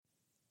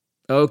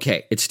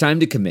Okay, it's time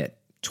to commit.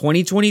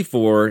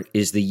 2024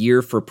 is the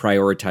year for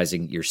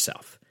prioritizing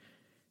yourself.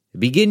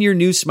 Begin your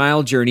new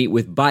smile journey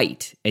with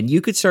Byte, and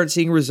you could start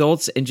seeing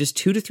results in just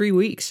 2 to 3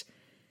 weeks.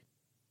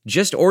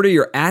 Just order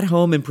your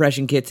at-home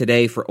impression kit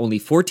today for only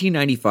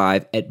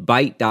 $14.95 at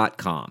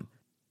Byte.com.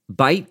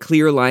 Byte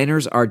clear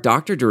liners are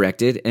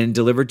doctor-directed and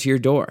delivered to your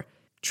door.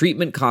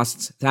 Treatment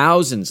costs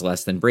thousands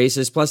less than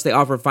braces, plus they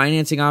offer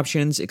financing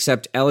options,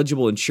 accept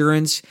eligible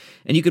insurance,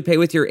 and you could pay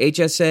with your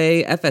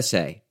HSA,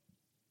 FSA.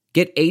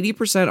 Get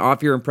 80%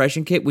 off your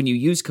impression kit when you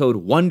use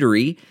code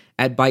WONDERY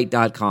at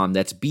Byte.com.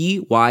 That's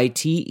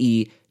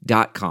BYTE.com.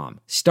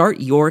 Start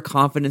your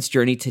confidence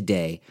journey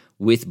today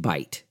with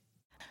Byte.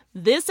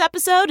 This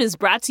episode is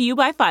brought to you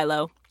by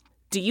Philo.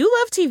 Do you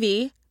love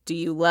TV? Do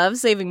you love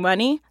saving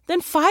money?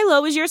 Then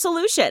Philo is your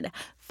solution.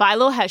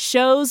 Philo has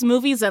shows,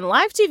 movies, and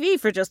live TV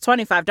for just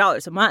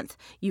 $25 a month.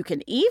 You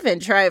can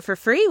even try it for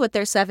free with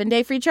their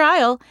 7-day free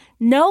trial.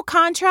 No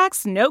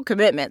contracts, no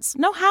commitments,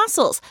 no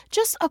hassles.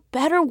 Just a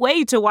better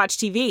way to watch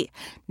TV.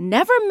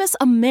 Never miss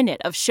a minute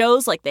of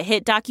shows like the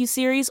hit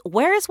docuseries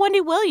Where is Wendy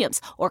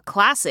Williams? Or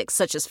classics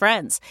such as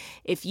Friends.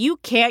 If you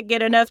can't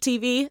get enough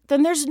TV,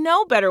 then there's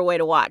no better way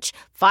to watch.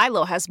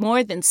 Philo has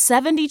more than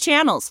 70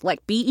 channels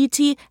like BET,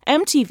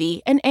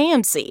 MTV, and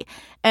AMC.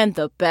 And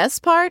the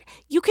best part?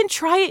 You can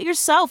try it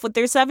yourself with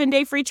their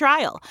 7-day free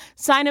trial.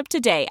 Sign up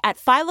today at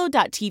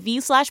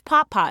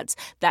philo.tv/poppods.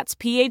 That's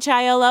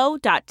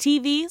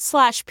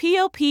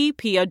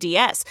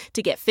philo.tv/POPPODS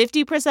to get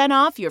 50%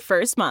 off your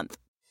first month.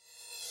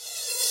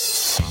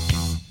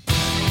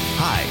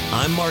 Hi,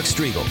 I'm Mark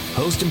Striegel,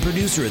 host and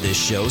producer of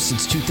this show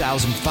since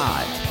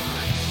 2005.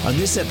 On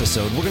this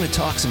episode, we're going to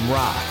talk some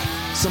rock,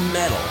 some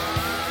metal,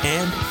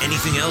 and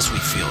anything else we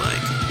feel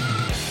like.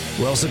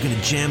 We're also going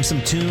to jam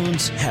some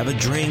tunes, have a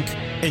drink,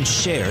 and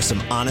share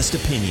some honest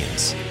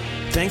opinions.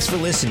 Thanks for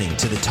listening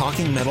to the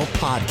Talking Metal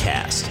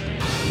Podcast.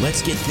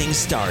 Let's get things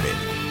started.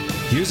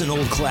 Here's an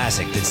old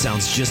classic that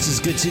sounds just as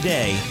good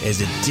today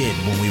as it did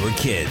when we were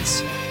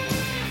kids.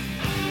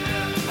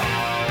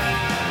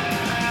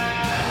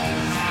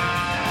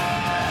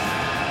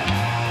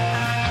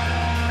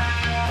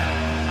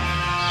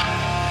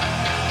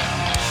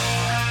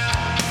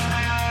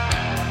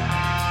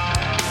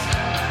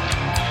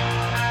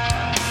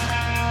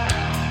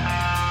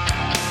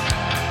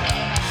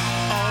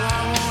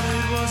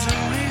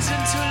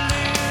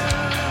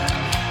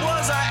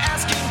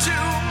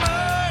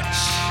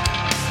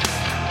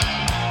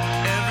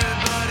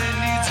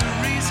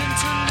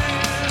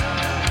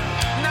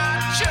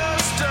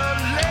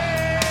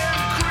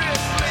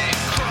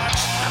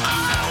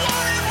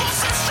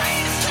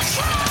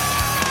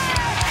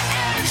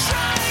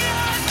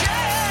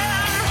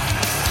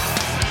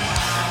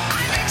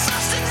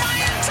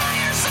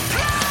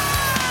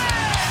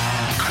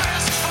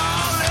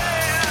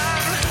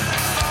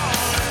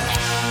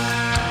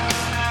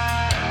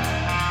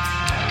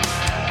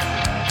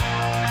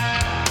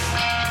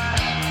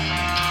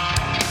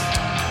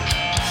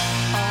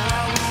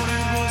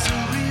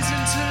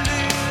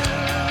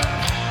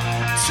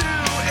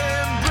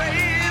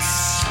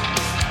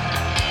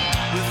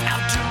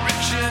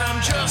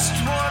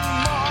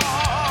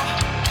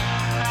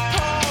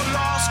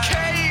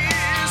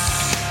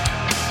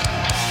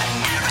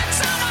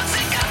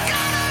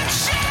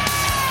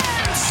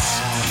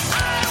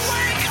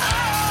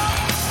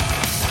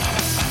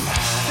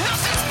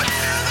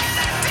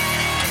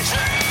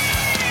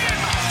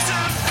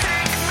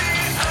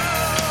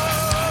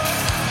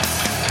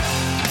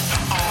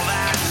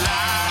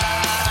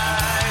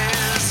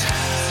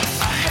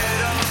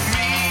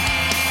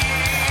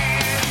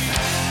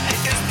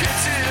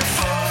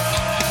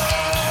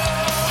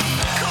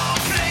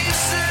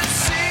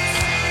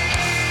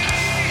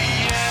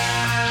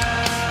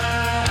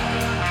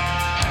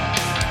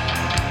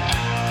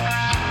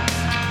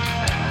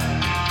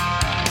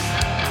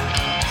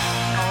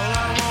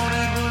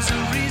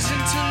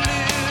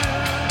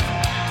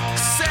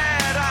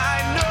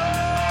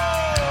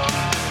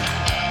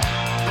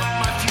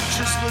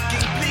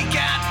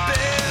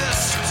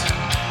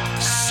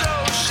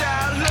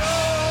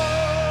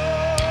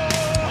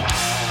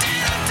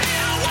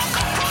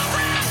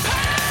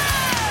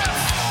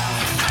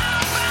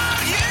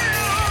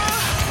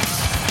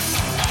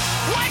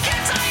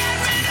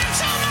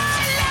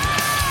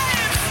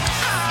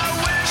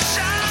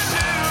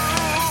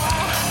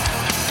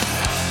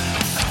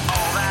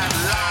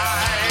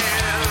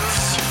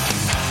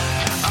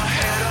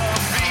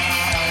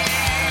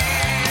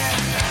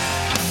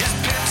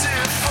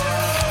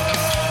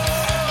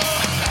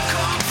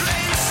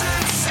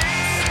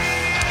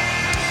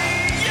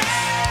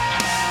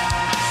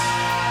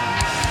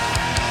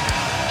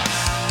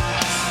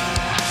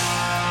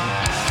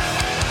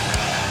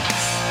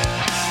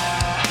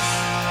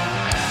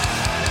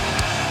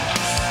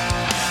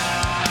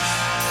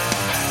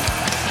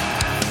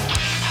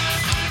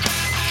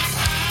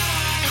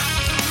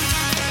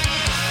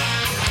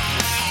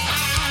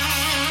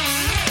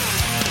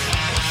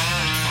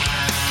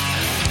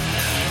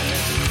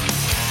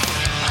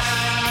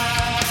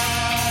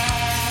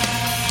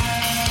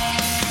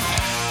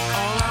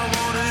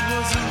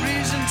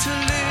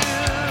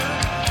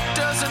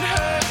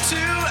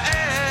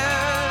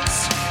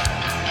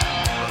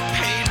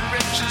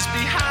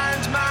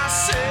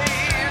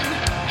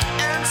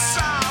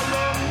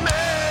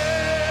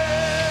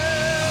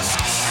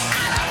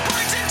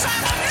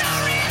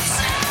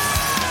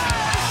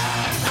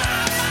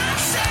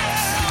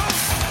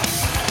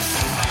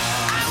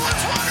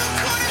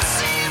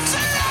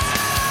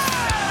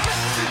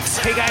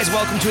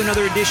 welcome to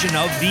another edition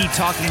of the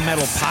Talking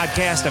Metal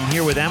Podcast. I'm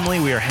here with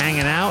Emily. We are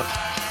hanging out.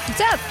 What's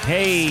up?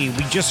 Hey,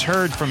 we just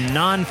heard from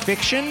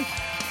Nonfiction.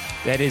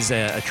 That is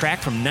a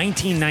track from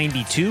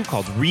 1992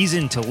 called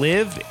Reason to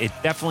Live. It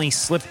definitely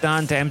slipped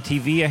onto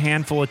MTV a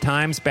handful of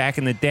times back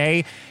in the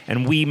day,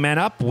 and we met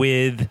up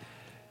with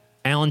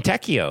Alan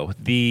Tecchio,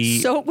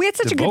 we had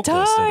such a good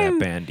time. Of that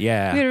band.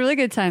 Yeah, we had a really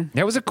good time.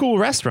 That was a cool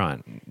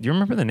restaurant. Do you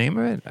remember the name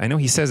of it? I know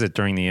he says it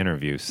during the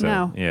interview. So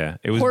no. Yeah,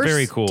 it was Horse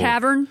very cool.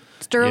 Tavern,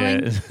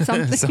 Sterling,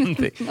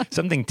 yeah.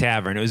 something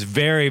tavern. It was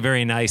very,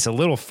 very nice. A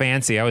little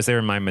fancy. I was there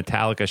in my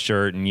Metallica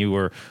shirt, and you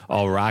were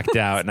all rocked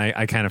out, and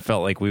I kind of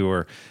felt like we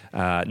were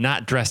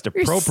not dressed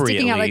appropriately.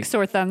 Sticking out like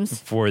sore thumbs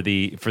for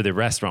the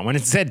restaurant. When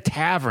it said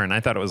tavern, I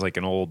thought it was like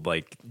an old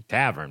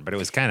tavern, but it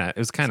was kind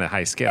of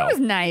high scale. It was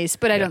nice,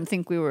 but I don't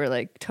think we were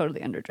like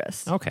totally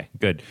underdressed. Okay,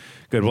 good.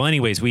 Well,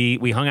 anyways,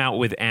 we hung out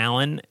with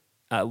Alan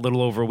a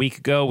little over a week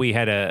ago. We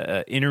had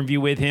a interview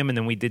with him, and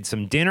then we did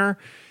some dinner.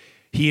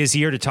 He is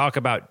here to talk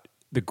about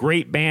the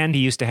great band he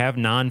used to have,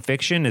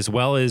 Nonfiction, as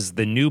well as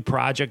the new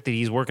project that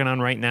he's working on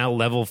right now,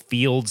 Level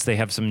Fields. They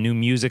have some new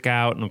music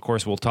out, and of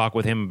course, we'll talk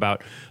with him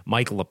about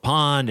Michael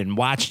LaPond and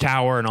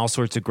Watchtower and all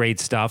sorts of great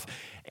stuff.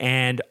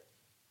 And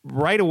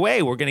right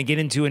away, we're going to get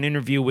into an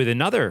interview with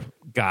another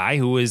guy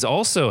who has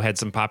also had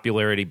some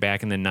popularity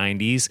back in the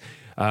 90s,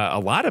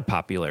 a lot of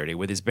popularity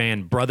with his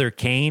band Brother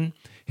Kane.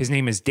 His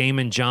name is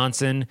Damon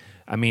Johnson.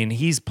 I mean,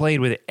 he's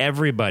played with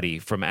everybody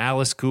from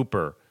Alice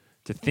Cooper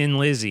to Thin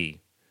Lizzy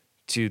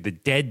to the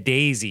Dead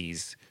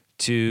Daisies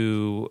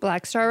to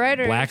Black Star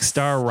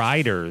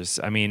Riders.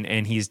 I mean,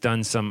 and he's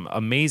done some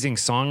amazing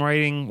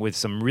songwriting with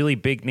some really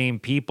big name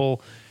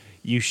people.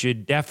 You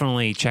should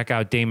definitely check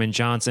out Damon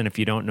Johnson if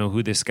you don't know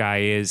who this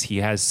guy is. He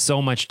has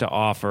so much to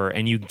offer,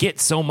 and you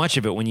get so much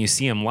of it when you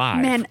see him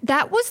live. Man,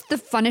 that was the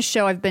funnest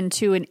show I've been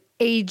to in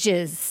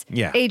ages.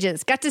 Yeah.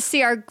 Ages. Got to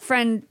see our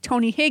friend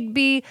Tony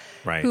Higbee,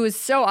 who was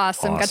so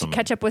awesome. Got to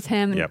catch up with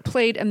him and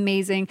played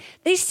amazing.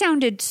 They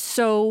sounded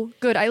so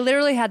good. I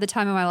literally had the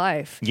time of my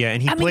life. Yeah,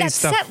 and that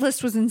set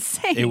list was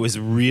insane. It was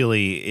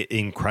really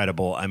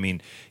incredible. I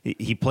mean,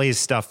 he plays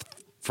stuff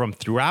from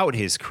throughout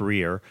his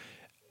career,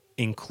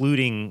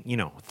 including,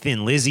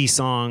 Thin Lizzy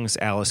songs,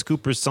 Alice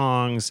Cooper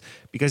songs,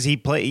 because he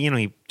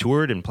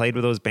toured and played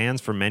with those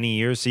bands for many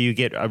years. So you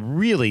get a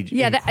really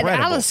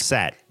incredible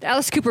set. The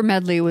Alice Cooper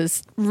medley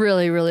was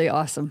really, really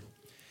awesome.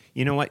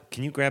 You know what?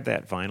 Can you grab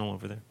that vinyl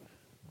over there?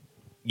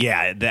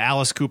 Yeah, the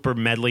Alice Cooper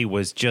medley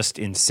was just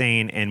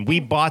insane. And we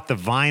bought the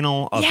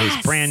vinyl of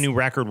his brand new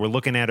record. We're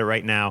looking at it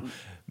right now.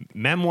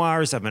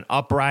 Memoirs of an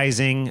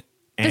Uprising.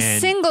 The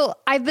single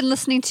I've been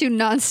listening to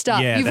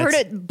nonstop. Yeah, you've heard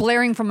it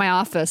blaring from my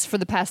office for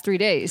the past 3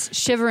 days.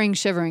 Shivering.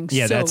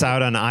 Yeah, that's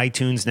out on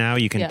iTunes now.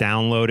 You can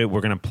download it.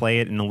 We're going to play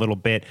it in a little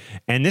bit.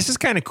 And this is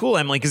kind of cool,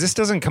 Emily, because this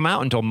doesn't come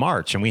out until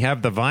March. And we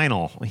have the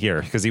vinyl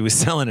here because he was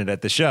selling it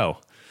at the show.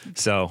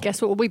 So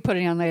guess what we'll be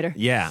putting on later.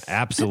 Yeah,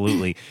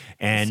 absolutely.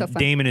 And so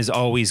Damon is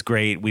always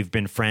great. We've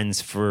been friends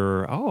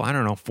for,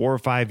 4 or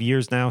 5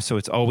 years now. So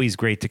it's always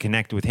great to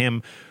connect with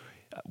him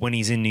when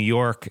he's in New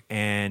York.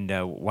 And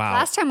wow.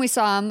 Last time we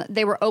saw him,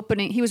 they were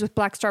opening, he was with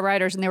Black Star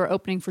Riders, and they were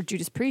opening for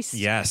Judas Priest.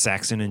 Yeah,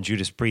 Saxon and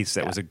Judas Priest.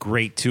 That was a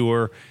great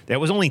tour. That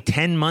was only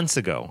 10 months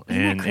ago.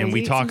 And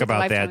we talk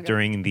about that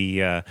during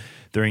the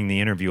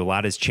interview. A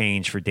lot has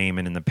changed for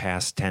Damon in the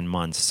past 10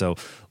 months. So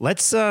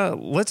let's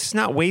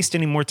not waste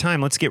any more time.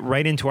 Let's get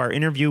right into our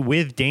interview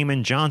with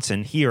Damon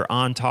Johnson here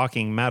on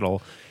Talking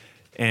Metal.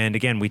 And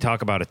again, we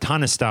talk about a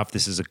ton of stuff.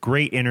 This is a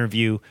great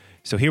interview.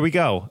 So here we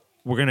go.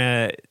 We're going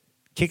to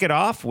kick it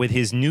off with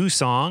his new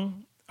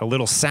song, a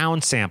little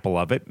sound sample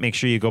of it. Make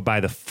sure you go buy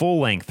the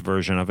full-length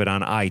version of it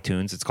on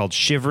iTunes. It's called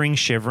Shivering,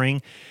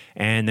 Shivering.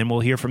 And then we'll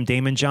hear from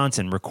Damon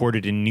Johnson,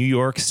 recorded in New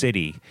York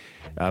City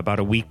about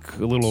a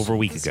little over a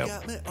week ago.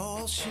 Got me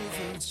all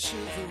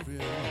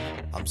shivering.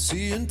 I'm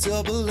seeing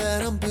double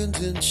and I'm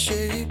bending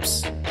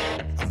shapes.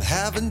 I'm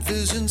having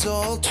visions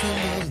all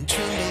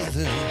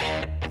trembling.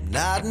 I'm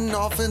nodding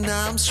off and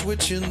I'm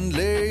switching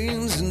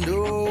lanes. And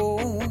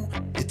oh,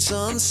 it's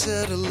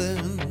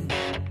unsettling.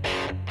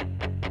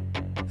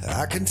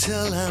 I can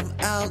tell I'm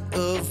out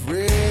of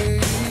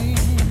range.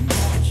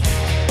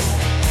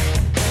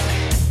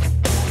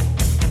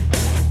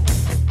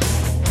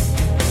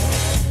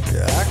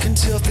 I can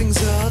tell things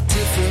are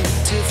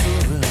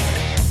different.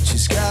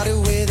 She's got a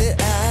way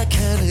that I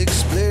can't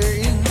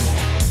explain.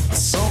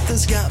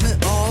 Something's got me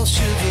all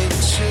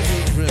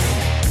shivering.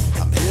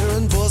 I'm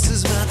hearing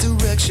voices, my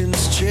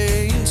directions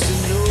change.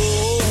 And no,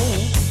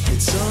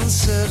 it's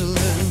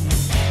unsettling.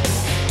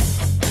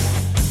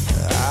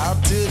 How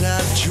did I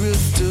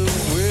drift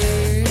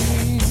away?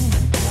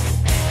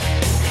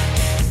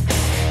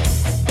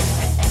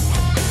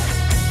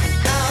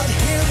 Out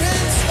here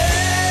in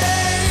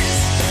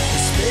space, the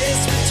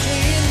space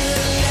between the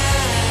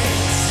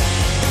lines,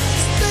 the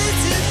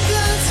space it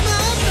blurs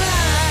my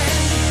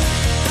mind.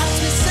 Has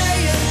me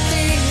saying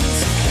things,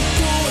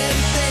 going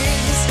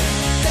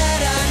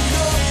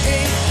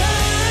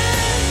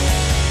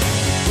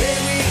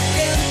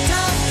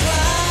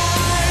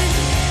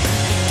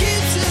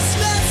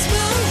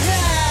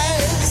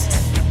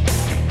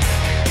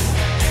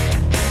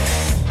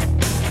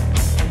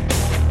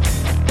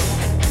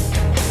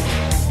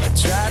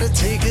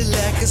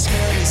I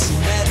smell me some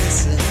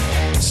medicine.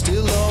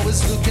 Still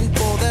always looking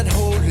for that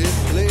holy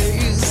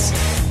place.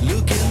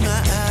 Look in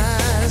my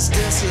eyes,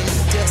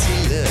 desolate,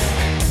 desolate.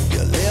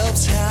 Your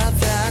lips have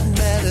that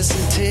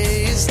medicine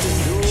taste,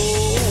 and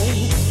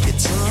oh,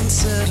 it's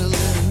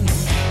unsettling.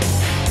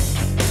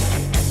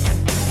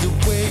 The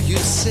way you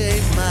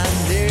say my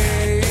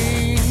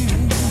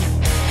name.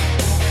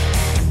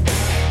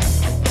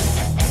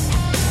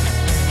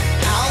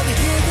 Out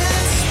here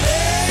in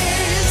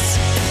space,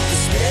 the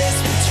space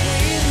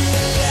between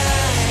the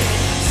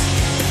lines.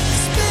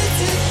 Space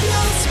it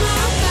blows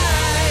my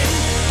mind.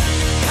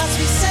 As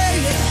we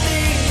saying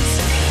things,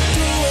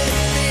 doing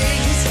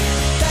things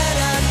that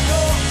I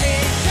know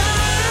ain't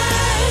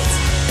right.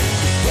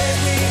 When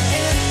we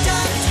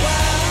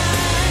intertwine,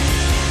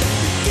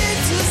 begin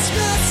to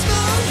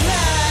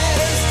mesmerize.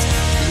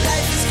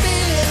 Life is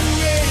feeling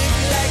rigged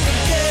like I'm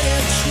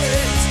getting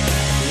tricked,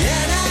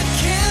 and I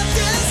can't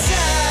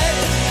decide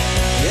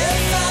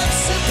if I've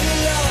simply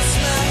lost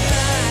my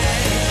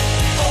mind,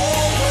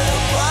 or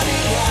we're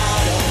running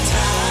out of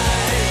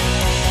time.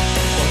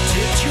 Or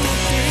did you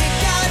think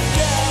I'd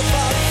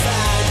never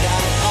find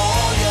out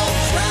all your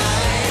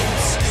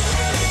crimes?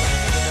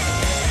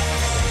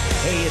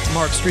 Hey, it's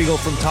Mark Striegel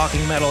from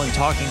Talking Metal and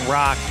Talking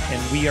Rock,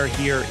 and we are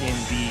here in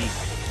the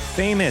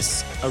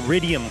famous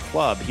Iridium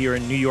Club here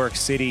in New York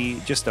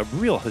City, just a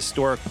real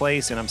historic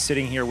place, and I'm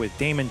sitting here with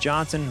Damon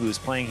Johnson, who's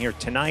playing here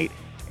tonight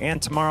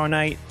and tomorrow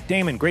night.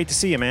 Damon, great to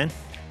see you, man.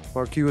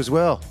 Mark, you as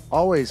well.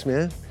 Always,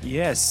 man.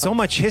 Yes, so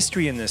much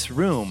history in this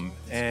room,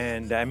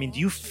 and I mean, do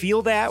you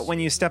feel that when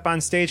you step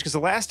on stage? Because the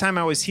last time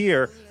I was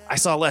here, I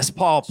saw Les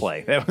Paul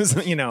play. That was,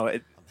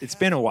 it's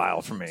been a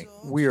while for me.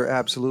 We are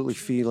absolutely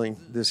feeling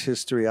this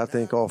history. I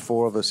think all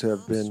four of us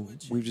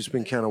we've just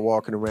been kind of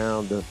walking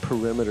around the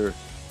perimeter.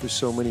 There's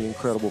so many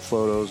incredible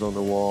photos on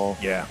the wall.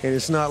 Yeah. And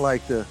it's not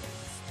like some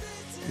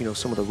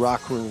of the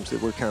rock rooms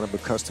that we're kind of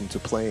accustomed to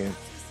playing.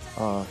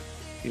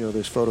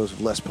 There's photos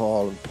of Les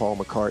Paul and Paul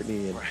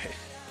McCartney and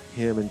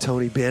him and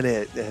Tony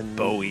Bennett and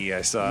Bowie,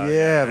 I saw.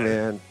 Yeah,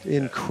 man.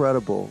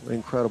 Incredible.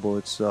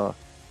 It's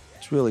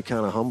really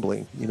kind of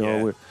humbling.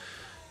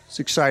 It's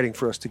exciting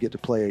for us to get to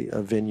play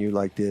a venue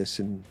like this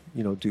and,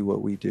 do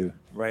what we do.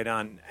 Right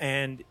on.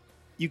 And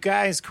you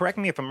guys, correct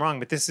me if I'm wrong,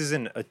 but this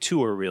isn't a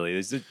tour really.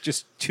 Is it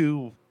just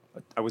two,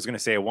 I was going to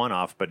say a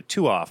one-off, but a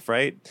two-off,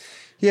 right?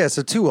 Yeah, it's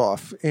a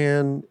two-off.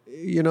 And,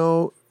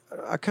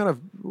 I kind of,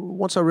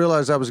 once I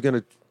realized I was going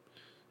to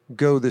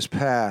go this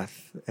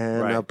path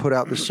and put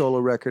out the solo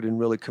record and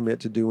really commit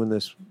to doing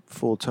this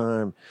full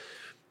time,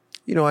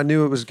 I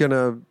knew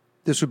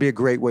this would be a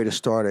great way to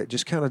start it.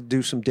 Just kind of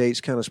do some dates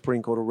kind of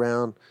sprinkled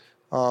around.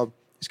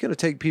 It's going to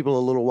take people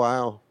a little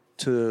while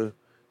to,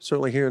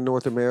 certainly here in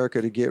North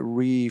America, to get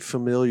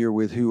re-familiar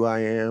with who I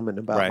am and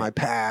about my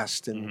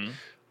past. And,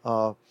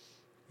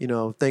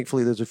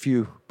 thankfully there's a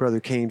few Brother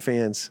Kane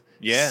fans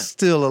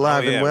still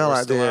alive and well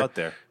out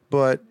there.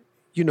 But,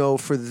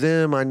 for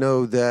them, I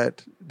know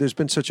that there's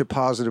been such a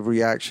positive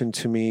reaction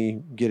to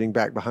me getting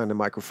back behind the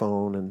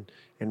microphone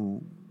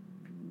and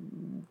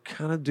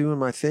kind of doing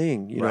my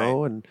thing, you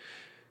know, and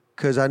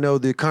because I know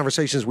the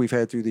conversations we've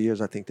had through the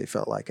years, I think they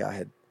felt like I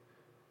had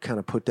kind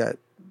of put that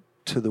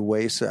to the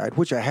wayside,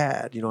 which I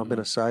had. I've been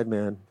a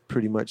sideman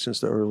pretty much since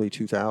the early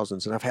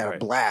 2000s, and I've had a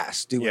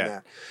blast doing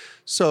that.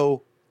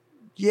 So,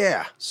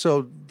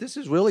 so this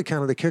is really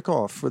kind of the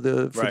kickoff for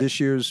this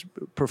year's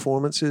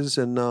performances,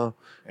 and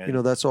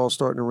that's all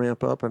starting to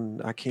ramp up,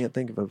 and I can't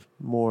think of a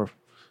more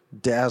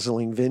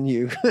dazzling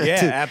venue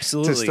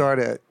absolutely to start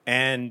at.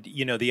 And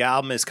the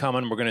album is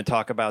coming, we're going to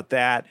talk about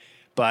that,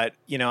 but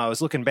I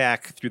was looking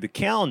back through the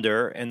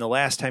calendar, and the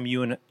last time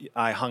you and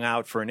I hung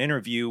out for an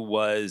interview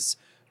was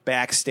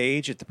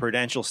backstage at the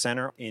Prudential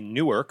Center in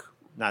Newark,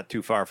 not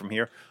too far from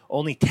here,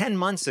 only 10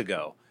 months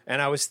ago.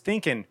 And I was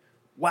thinking,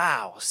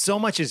 wow, so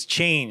much has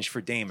changed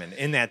for Damon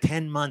in that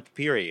 10-month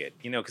period,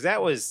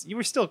 because you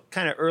were still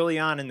kind of early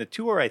on in the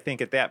tour, I think,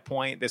 at that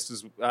point. This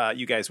was,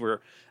 you guys were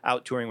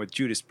out touring with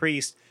Judas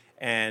Priest.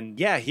 And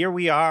here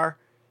we are.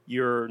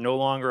 You're no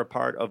longer a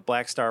part of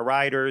Black Star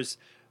Riders.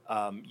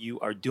 You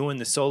are doing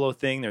the solo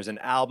thing. There's an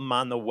album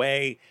on the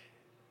way.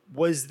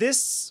 Was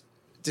this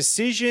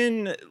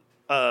decision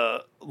a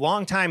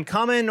long time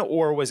coming,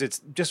 or was it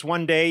just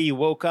one day you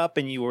woke up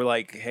and you were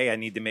like, hey, I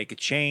need to make a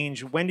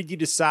change? When did you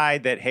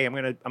decide that, hey, I'm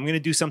gonna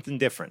do something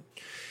different?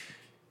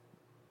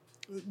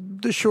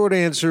 The short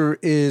answer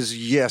is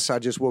yes. I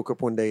just woke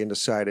up one day and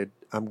decided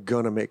I'm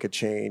going to make a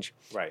change.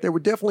 Right. There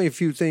were definitely a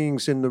few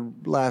things in the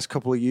last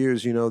couple of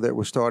years, that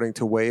were starting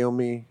to weigh on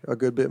me a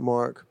good bit,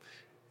 Mark.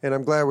 And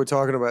I'm glad we're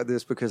talking about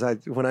this because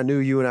when I knew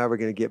you and I were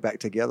going to get back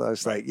together, I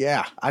was like,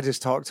 I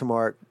just talked to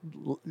Mark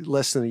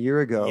less than a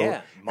year ago.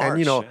 Yeah,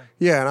 March. And,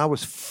 and I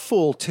was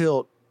full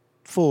tilt,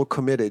 full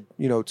committed,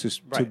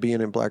 to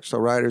being in Black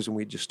Star Riders. And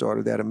we just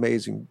started that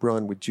amazing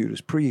run with Judas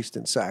Priest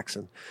and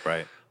Saxon.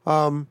 Right.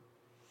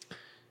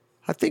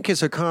 I think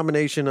it's a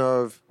combination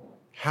of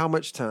how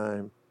much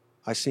time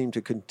I seem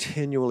to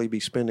continually be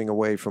spending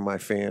away from my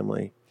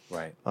family.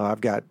 Right.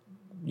 I've got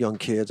young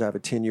kids. I have a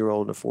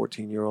 10-year-old and a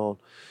 14-year-old.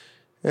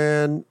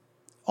 And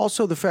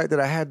also the fact that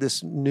I had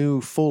this new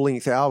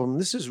full-length album.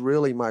 This is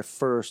really my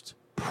first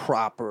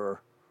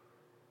proper,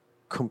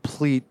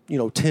 complete,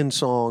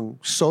 10-song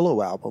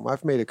solo album.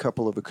 I've made a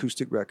couple of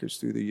acoustic records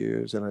through the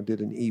years, and I did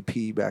an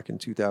EP back in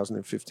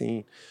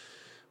 2015.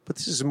 But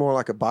this is more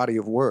like a body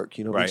of work.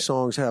 These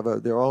songs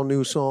they're all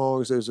new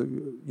songs. There's a,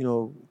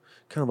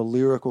 kind of a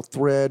lyrical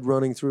thread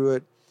running through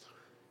it.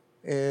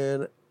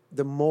 And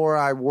the more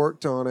I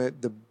worked on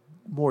it, the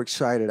more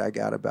excited I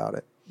got about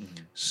it.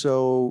 Mm-hmm.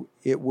 So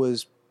it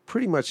was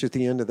pretty much at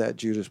the end of that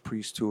Judas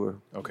Priest tour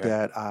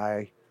that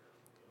I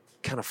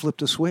kind of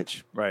flipped a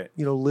switch. Right.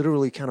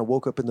 Literally kind of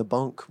woke up in the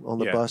bunk on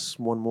the bus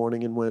one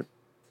morning and went,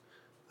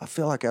 I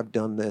feel like I've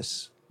done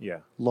this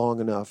long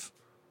enough.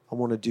 I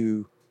want to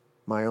do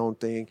my own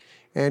thing.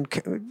 And,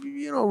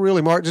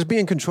 really, Mark, just be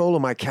in control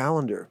of my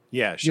calendar.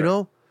 Yeah,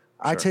 sure.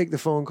 I take the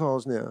phone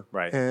calls now.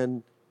 Right.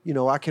 And,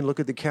 I can look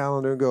at the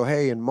calendar and go,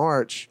 hey, in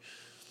March,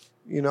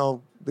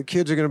 the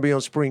kids are going to be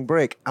on spring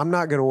break. I'm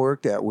not going to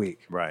work that week.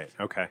 Right.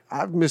 Okay.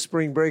 I've missed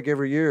spring break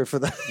every year for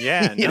the,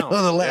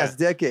 the last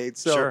decade.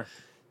 So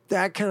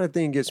that kind of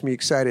thing gets me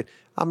excited.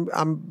 I'm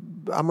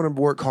going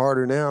to work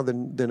harder now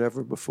than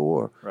ever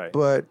before. Right.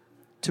 But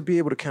to be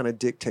able to kind of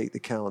dictate the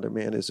calendar,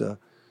 man, is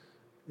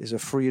a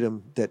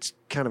freedom that's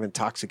kind of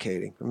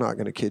intoxicating. I'm not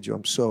going to kid you.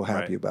 I'm so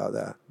happy about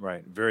that.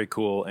 Right. Very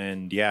cool.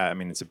 And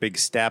it's a big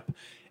step.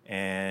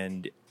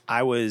 And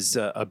I was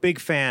a big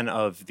fan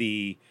of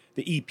the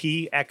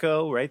EP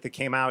Echo, right, that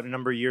came out a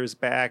number of years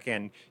back,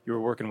 and you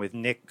were working with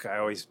Nick. I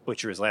always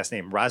butcher his last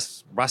name,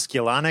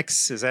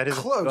 Raskulinix. Is that his?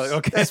 Close.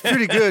 Okay, that's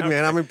pretty good,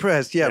 man. I'm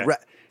impressed. Yeah,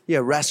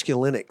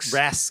 Raskulinix.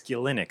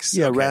 Raskulinix.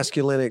 Yeah, okay.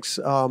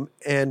 Raskulinix.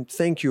 And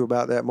thank you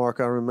about that, Mark.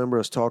 I remember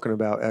us talking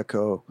about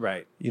Echo.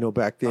 Right.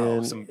 Back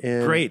then. Some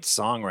great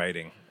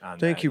songwriting on that.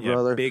 Thank you,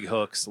 brother. Big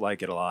hooks,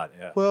 like it a lot.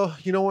 Yeah. Well,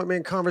 you know what,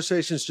 man?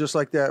 Conversations just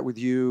like that with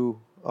you.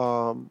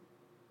 Some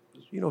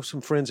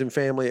friends and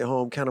family at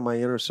home, kind of my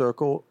inner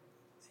circle.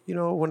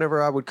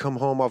 Whenever I would come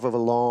home off of a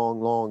long,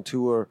 long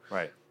tour,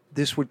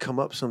 this would come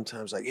up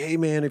sometimes. Like, hey,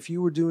 man, if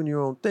you were doing your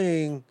own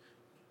thing,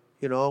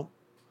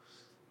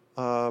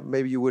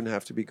 maybe you wouldn't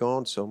have to be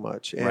gone so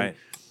much. And,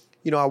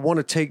 I want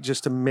to take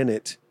just a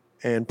minute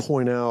and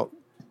point out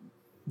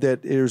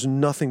that there's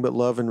nothing but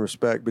love and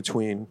respect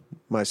between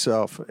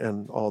myself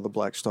and all the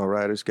Black Star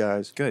Riders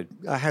guys. Good.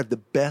 I had the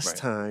best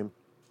time.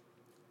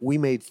 We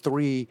made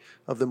 3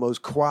 of the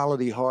most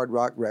quality hard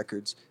rock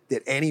records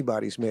that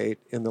anybody's made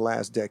in the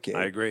last decade.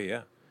 I agree,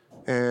 yeah.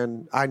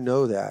 And I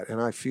know that, and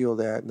I feel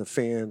that, and the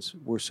fans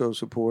were so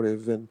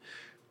supportive. And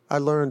I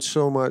learned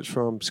so much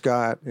from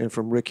Scott and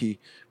from Ricky,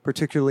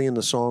 particularly in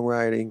the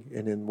songwriting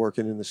and in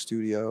working in the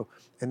studio.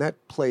 And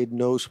that played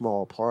no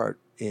small part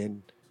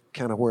in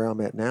kind of where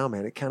I'm at now,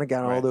 man. It kind of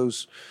got all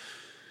those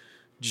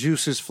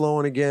juices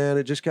flowing again.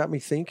 It just got me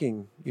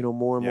thinking,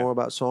 more and more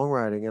about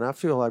songwriting. And I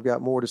feel I've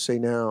got more to say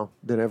now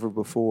than ever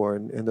before.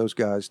 And those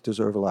guys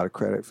deserve a lot of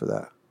credit for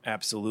that.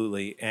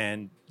 Absolutely.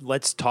 And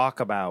let's talk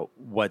about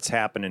what's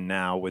happening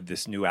now with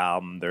this new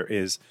album. There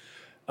is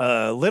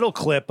a little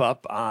clip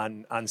up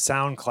on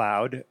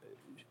SoundCloud,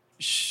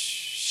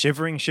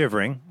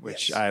 Shivering,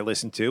 which I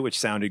listened to, which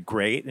sounded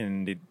great.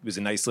 And it was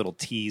a nice little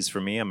tease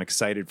for me. I'm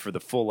excited for the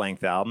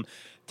full-length album.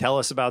 Tell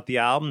us about the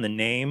album, the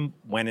name,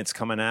 when it's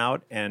coming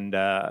out, and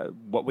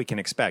what we can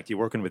expect. You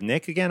working with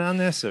Nick again on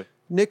this? Or?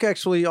 Nick,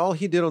 actually, all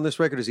he did on this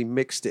record is he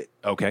mixed it.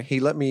 Okay. He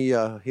let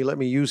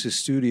me use his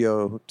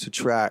studio to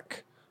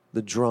track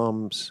the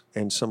drums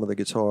and some of the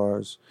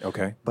guitars.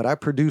 Okay. But I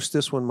produced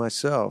this one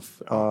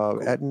myself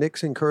cool. At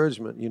Nick's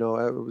encouragement.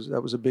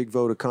 That was a big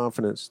vote of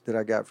confidence that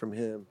I got from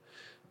him.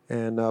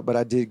 And but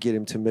I did get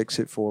him to mix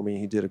it for me.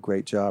 He did a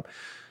great job.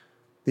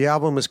 The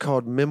album is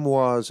called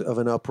Memoirs of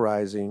an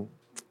Uprising.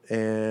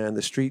 And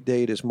the street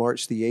date is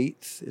March the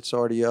 8th. It's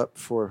already up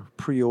for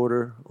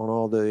pre-order on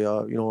all the,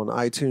 on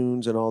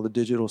iTunes and all the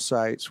digital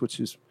sites, which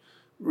is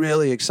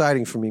really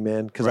exciting for me,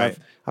 man, because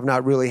I've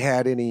not really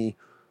had any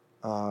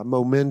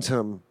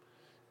momentum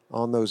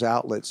on those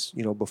outlets,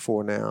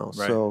 before now.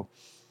 Right. So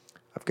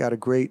I've got a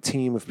great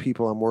team of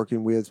people I'm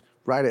working with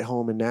right at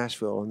home in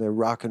Nashville, and they're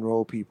rock and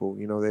roll people.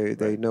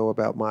 They know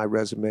about my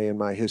resume and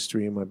my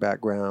history and my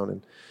background,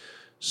 and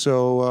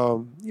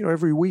so,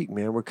 every week,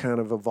 man, we're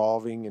kind of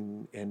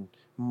evolving and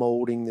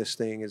molding this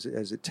thing as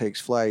it takes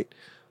flight.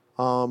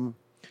 9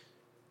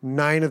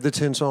 of the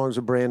 10 songs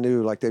are brand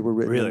new, like they were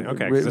written. Really?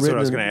 Okay. That's what I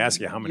was going to ask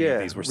you. How many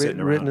of these were sitting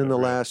around? Written in the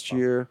last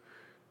year.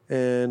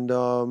 And,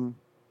 I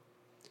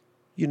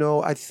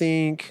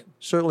think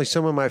certainly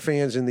some of my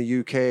fans in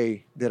the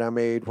UK that I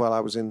made while I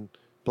was in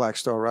Black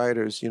Star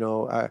Riders,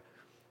 I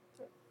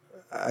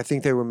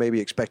think they were maybe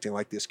expecting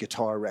like this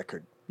guitar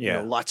record.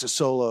 Yeah. Lots of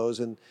solos.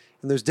 And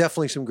there's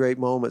definitely some great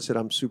moments that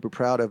I'm super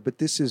proud of, but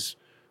this is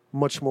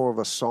much more of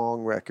a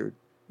song record,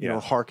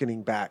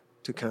 hearkening back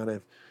to kind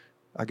of,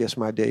 I guess,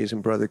 my days in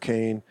Brother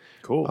Kane.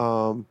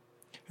 Cool.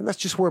 And that's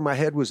just where my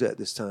head was at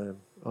this time.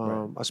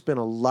 I spent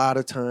a lot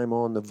of time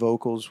on the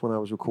vocals when I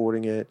was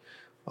recording it,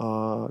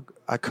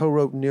 I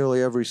co-wrote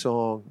nearly every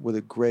song with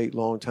a great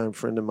longtime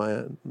friend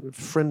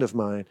of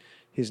mine.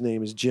 His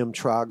name is Jim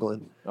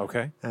Troglin.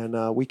 Okay.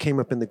 And we came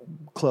up in the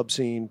club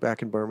scene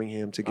back in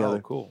Birmingham together.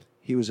 Oh, cool.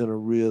 He was in a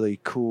really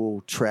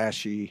cool,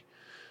 trashy,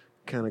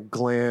 kind of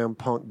glam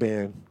punk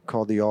band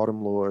called the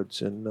Autumn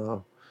Lords.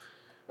 And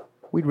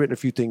we'd written a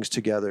few things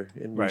together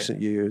in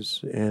recent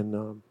years.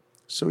 And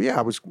so, yeah,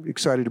 I was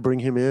excited to bring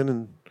him in,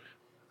 and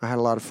I had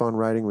a lot of fun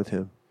writing with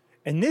him.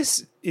 And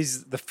this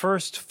is the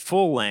first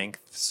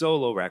full-length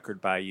solo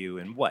record by you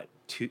in what,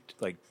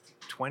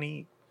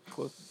 20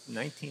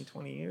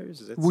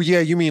 years? Well, yeah,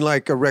 you mean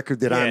like a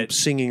record that I'm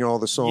singing all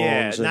the songs?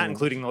 Yeah, not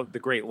including the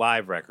great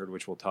live record,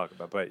 which we'll talk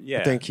about. But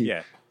yeah, thank you.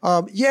 Yeah,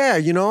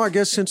 I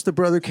guess since the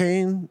Brother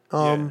Kane,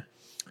 I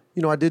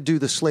did do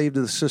the Slave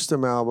to the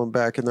System album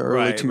back in the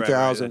early 2000s.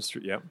 Right. That's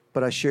true. Yep.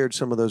 But I shared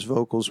some of those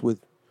vocals with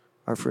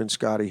our friend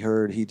Scotty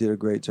Hurd. He did a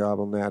great job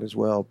on that as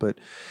well. But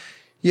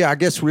yeah, I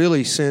guess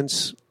really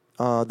since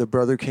the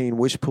Brother Kane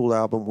Wishpool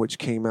album, which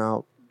came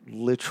out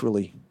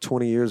literally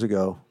 20 years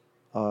ago,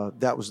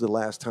 that was the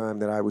last time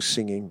that I was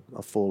singing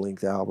a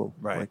full-length album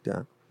like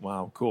that.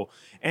 Wow, cool.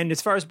 And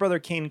as far as Brother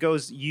Kane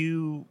goes,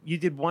 you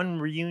did one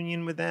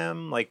reunion with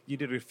them. Like you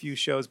did a few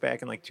shows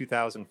back in like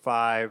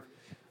 2005.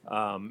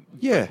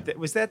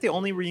 Was that the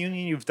only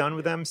reunion you've done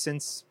with them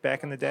since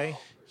back in the day?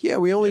 Yeah,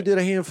 we only did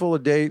a handful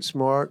of dates,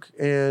 Mark.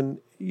 And,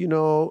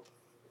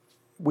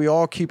 we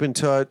all keep in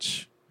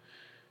touch.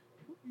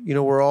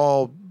 We're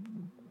all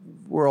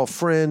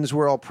friends.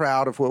 We're all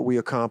proud of what we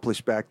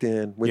accomplished back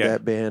then with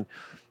that band.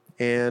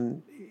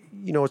 And,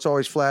 it's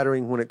always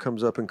flattering when it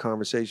comes up in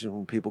conversation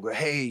when people go,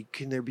 hey,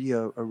 can there be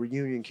a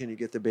reunion? Can you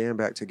get the band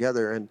back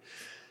together? And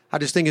I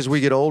just think as we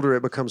get older,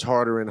 it becomes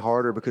harder and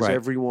harder because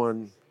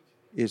everyone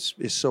is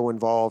so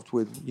involved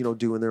with,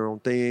 doing their own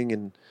thing.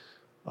 And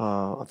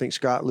I think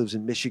Scott lives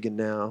in Michigan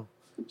now.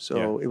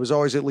 So it was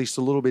always at least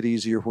a little bit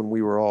easier when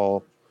we were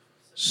all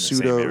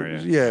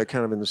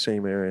kind of in the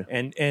same area.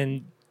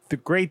 And the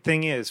great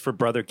thing is for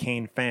Brother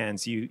Kane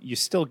fans, you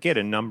still get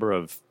a number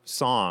of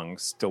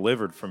songs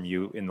delivered from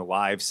you in the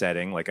live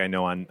setting. Like I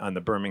know on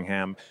the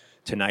Birmingham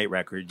Tonight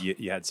record,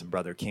 you had some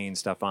Brother Kane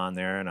stuff on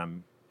there, and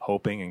I'm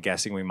hoping and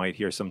guessing we might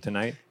hear some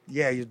tonight.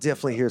 Yeah, you'll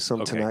definitely hear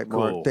some tonight,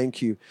 Mark. Cool.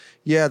 Thank you.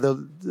 Yeah,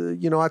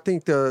 I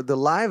think the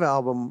live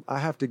album, I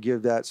have to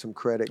give that some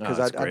credit because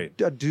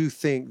I do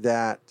think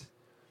that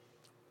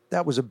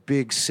was a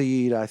big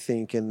seed, I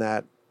think, in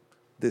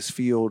this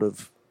field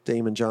of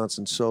Damon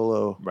Johnson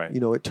solo. Right.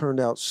 It turned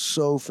out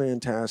so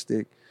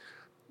fantastic.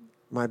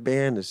 My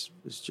band is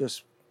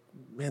just,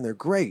 man, they're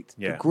great.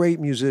 Yeah. They're great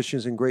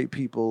musicians and great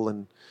people.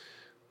 And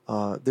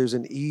there's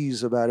an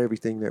ease about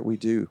everything that we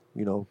do,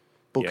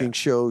 booking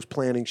shows,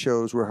 planning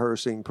shows,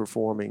 rehearsing,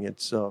 performing.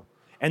 It's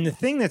and the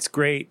thing that's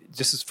great,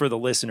 just as for the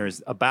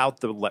listeners,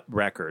 about the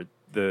record,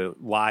 the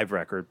live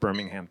record,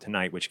 Birmingham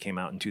Tonight, which came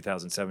out in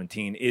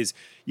 2017, is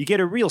you get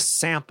a real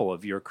sample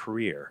of your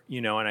career,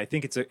 and I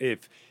think it's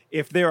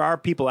if there are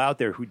people out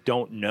there who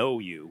don't know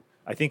you,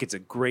 I think it's a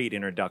great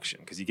introduction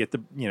because you get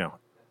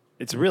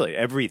it's really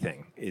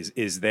everything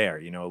is there,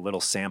 a little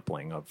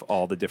sampling of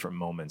all the different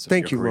moments of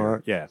your career.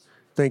 Mark. Yeah.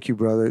 Thank you,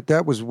 brother.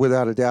 That was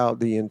without a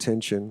doubt the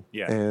intention.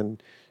 Yeah.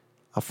 And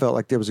I felt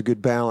like there was a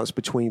good balance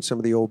between some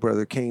of the old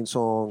Brother Kane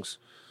songs.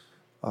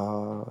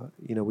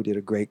 We did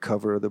a great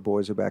cover of The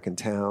Boys Are Back in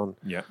Town.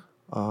 Yeah.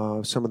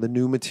 Some of the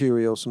new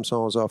material, some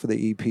songs off of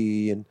the EP.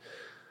 And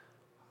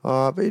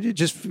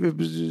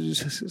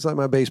it's like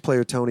my bass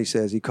player Tony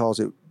says, he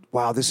calls it,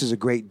 wow, this is a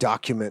great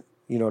document,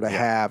 to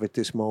have at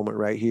this moment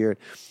right here.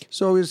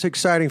 So it's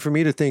exciting for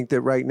me to think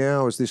that right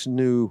now as this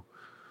new,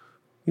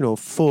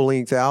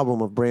 full-length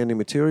album of brand new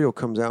material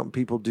comes out and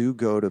people do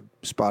go to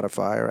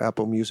Spotify or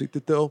Apple Music,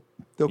 that they'll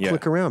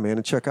click around, man,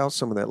 and check out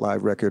some of that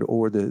live record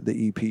or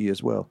the EP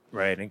as well.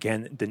 Right. And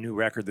again, the new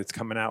record that's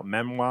coming out,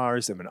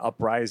 Memoirs of an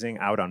Uprising,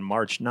 out on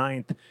March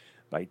 9th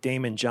by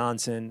Damon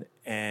Johnson.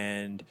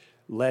 And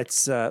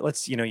let's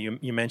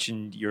you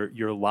mentioned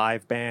your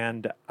live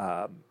band.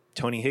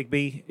 Tony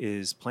Higbee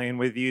is playing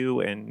with you,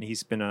 and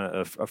he's been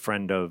a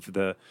friend of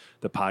the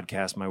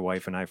podcast, my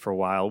wife and I, for a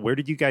while. Where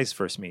did you guys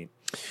first meet?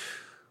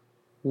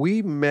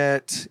 We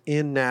met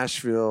in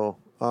Nashville.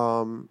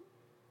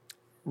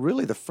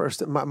 Really,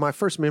 my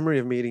first memory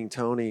of meeting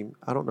Tony,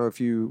 I don't know if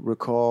you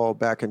recall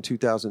back in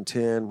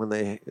 2010 when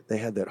they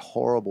had that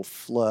horrible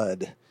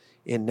flood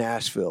in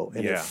Nashville,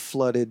 and it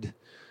flooded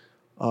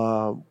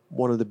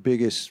one of the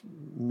biggest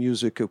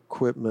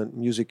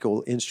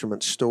musical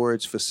instrument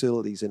storage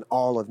facilities in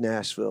all of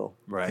Nashville.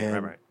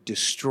 Right.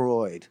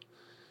 Destroyed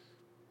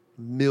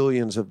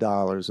millions of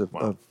dollars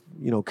of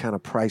kind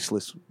of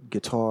priceless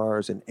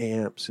guitars and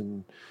amps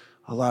and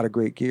a lot of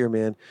great gear,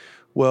 man.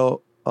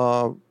 Well,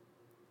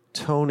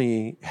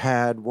 Tony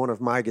had one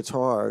of my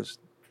guitars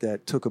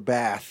that took a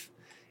bath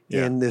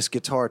in this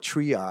guitar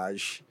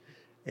triage.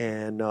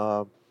 And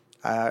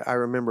I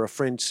remember a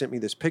friend sent me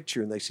this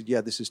picture and they said,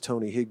 yeah, this is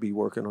Tony Higbee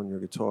working on your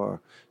guitar.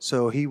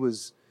 So he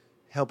was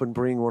helping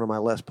bring one of my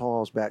Les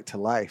Pauls back to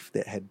life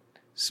that had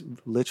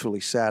literally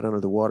sat under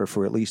the water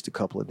for at least a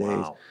couple of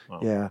days. Wow.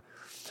 Yeah.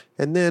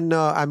 And then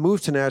I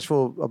moved to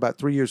Nashville about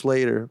 3 years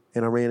later,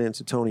 and I ran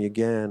into Tony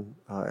again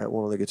at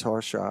one of the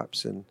guitar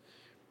shops. And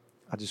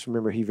I just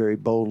remember he very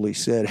boldly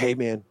said, "Hey,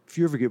 man, if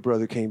you ever get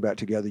Brother Kane back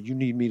together, you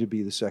need me to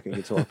be the second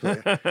guitar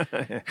player."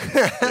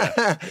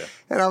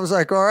 And I was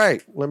like, "All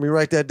right, let me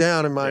write that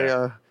down in my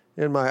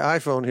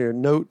iPhone here.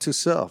 Note to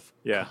self.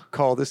 Yeah.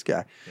 Call this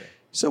guy." Yeah.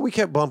 So we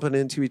kept bumping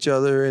into each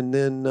other. And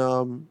then,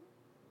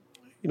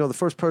 the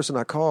first person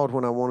I called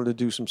when I wanted to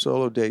do some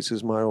solo dates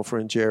is my old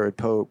friend Jared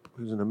Pope,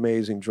 who's an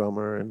amazing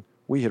drummer. And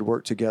we had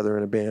worked together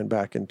in a band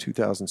back in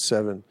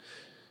 2007.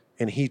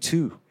 And he,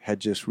 too,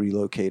 had just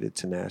relocated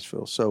to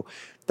Nashville. So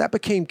that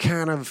became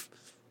kind of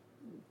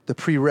the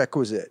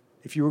prerequisite.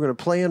 If you were going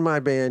to play in my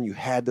band, you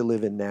had to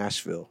live in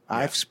Nashville. Yeah.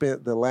 I've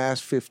spent the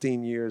last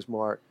 15 years,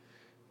 Mark,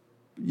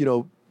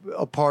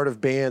 a part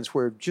of bands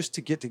where just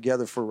to get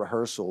together for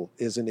rehearsal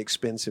is an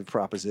expensive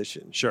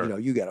proposition. Sure.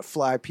 You got to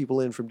fly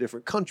people in from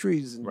different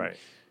countries. And right.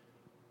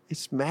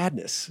 It's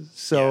madness.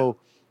 So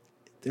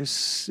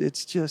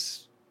it's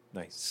just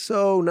nice.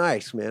 So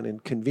nice, man,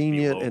 and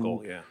convenient. Be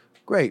local, and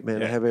great, man,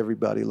 to have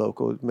everybody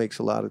local. It makes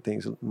a lot of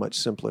things much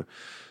simpler.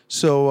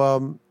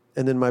 So,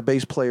 and then my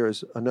bass player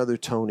is another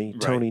Tony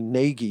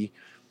Nagy,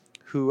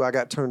 who I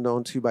got turned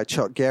on to by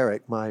Chuck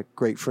Garrick, my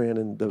great friend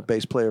and the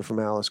bass player from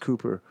Alice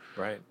Cooper.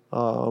 Right.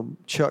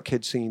 Chuck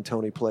had seen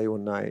Tony play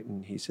one night,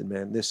 and he said,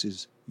 "Man, this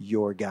is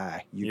your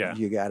guy. You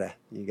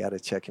gotta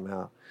check him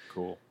out."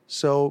 Cool.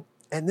 So,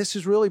 and this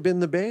has really been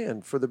the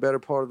band for the better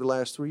part of the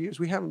last 3 years.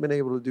 We haven't been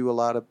able to do a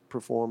lot of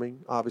performing,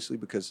 obviously,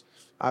 because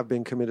I've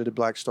been committed to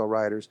Black Star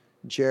Riders.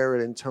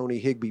 Jared and Tony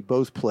Higbee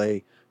both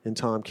play in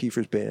Tom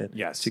Kiefer's band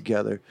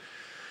together.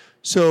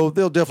 So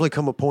there'll definitely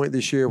come a point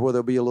this year where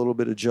there'll be a little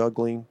bit of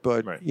juggling.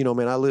 But,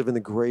 man, I live in the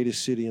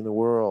greatest city in the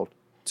world.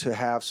 To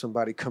have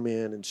somebody come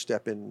in and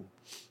step in,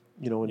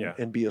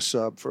 and be a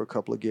sub for a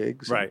couple of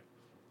gigs. Right. And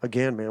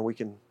again, man, we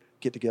can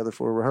get together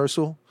for a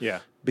rehearsal. Yeah.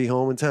 Be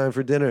home in time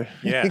for dinner.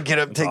 Yeah. Get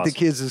up and take the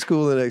kids to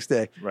school the next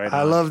day. Right.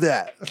 I love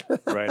that.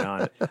 Right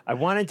on. I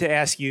wanted to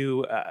ask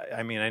you,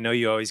 I know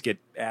you always get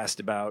asked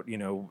about,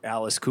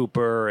 Alice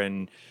Cooper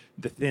and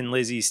the Thin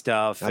Lizzy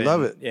stuff. I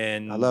love it.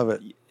 I love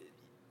it.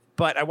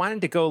 But I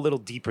wanted to go a little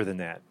deeper than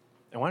that.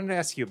 I wanted to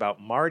ask you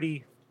about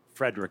Marty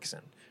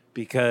Fredrickson,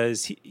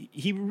 because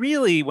he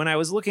really, when I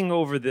was looking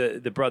over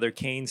the Brother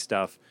Kane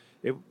stuff,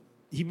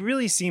 he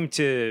really seemed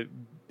to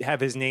have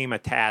his name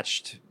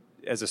attached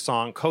as a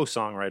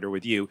co-songwriter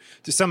with you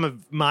to some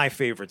of my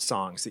favorite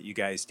songs that you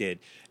guys did.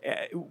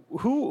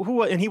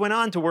 And he went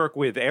on to work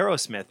with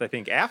Aerosmith, I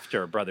think,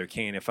 after Brother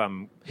Kane.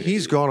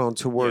 He's gone on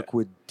to work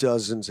with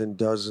dozens and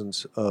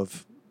dozens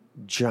of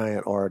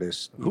giant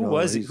artists.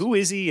 Who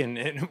is he?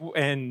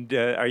 And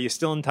are you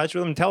still in touch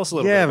with him? Tell us a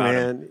little bit about him.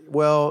 Yeah, man.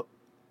 Well,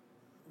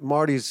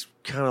 Marty's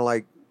kind of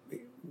like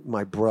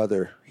my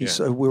brother.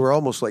 We were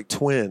almost like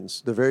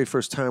twins. The very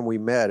first time we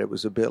met, it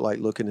was a bit like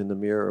looking in the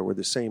mirror. We're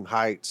the same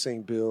height,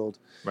 same build.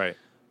 Right.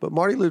 But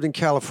Marty lived in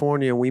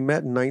California, and we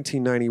met in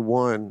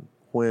 1991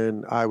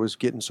 when I was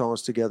getting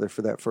songs together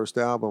for that first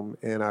album.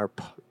 And I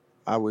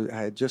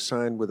had just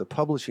signed with a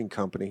publishing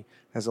company,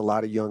 as a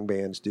lot of young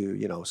bands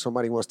do.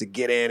 Somebody wants to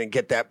get in and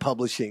get that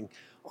publishing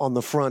on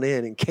the front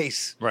end in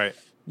case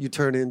you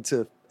turn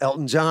into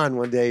Elton John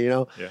one day,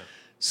 Yeah.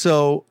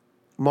 So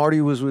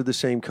Marty was with the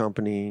same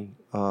company.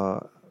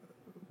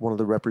 One of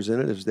the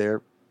representatives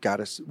there got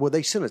us. Well,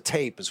 they sent a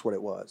tape, is what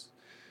it was.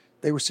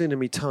 They were sending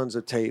me tons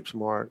of tapes,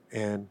 Mark,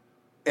 and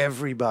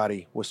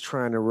everybody was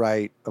trying to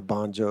write a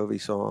Bon Jovi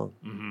song.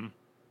 Mm-hmm.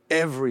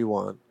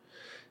 Everyone.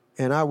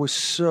 And I was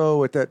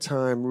so, at that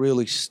time,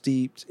 really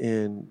steeped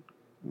in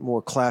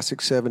more classic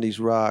 70s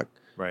rock.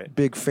 Right.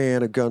 Big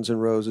fan of Guns N'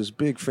 Roses.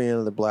 Big fan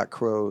of the Black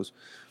Crowes.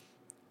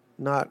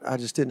 I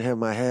just didn't have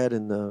my head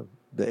in the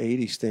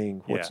 80s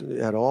thing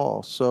at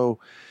all. So,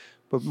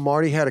 but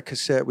Marty had a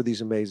cassette with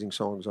these amazing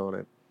songs on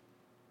it.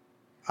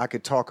 I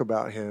could talk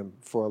about him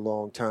for a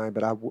long time,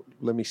 but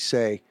let me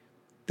say,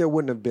 there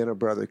wouldn't have been a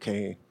Brother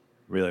Kane.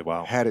 Really?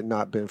 Wow. Had it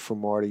not been for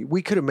Marty.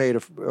 We could have made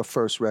a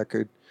first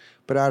record,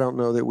 but I don't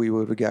know that we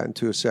would have gotten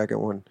to a second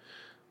one.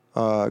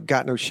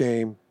 Got No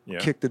Shame,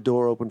 kicked the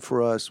door open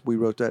for us. We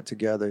wrote that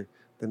together.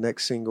 The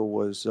next single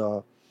was...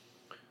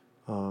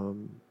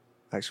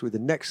 Actually, the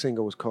next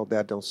single was called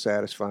That Don't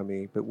Satisfy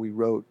Me, but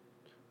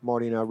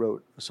Marty and I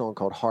wrote a song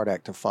called Hard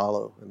Act to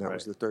Follow, and that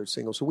was the third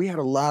single. So we had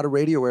a lot of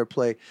radio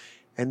airplay.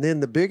 And then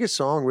the biggest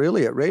song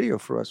really at radio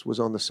for us was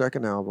on the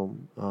second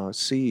album,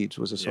 Seeds,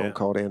 was a song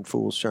called And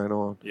Fools Shine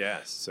On.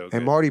 Yes, so good.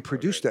 And Marty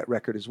produced that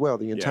record as well,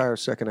 the entire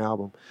second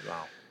album.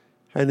 Wow.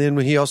 And then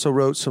he also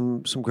wrote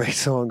some great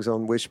songs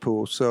on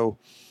Wishpool. So,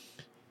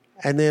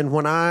 and then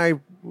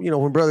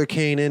when Brother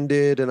Kane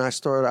ended and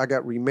I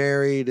got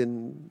remarried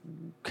and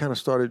kind of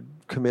started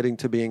committing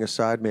to being a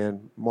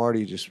sideman,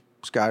 Marty just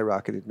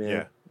skyrocketed,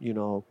 man.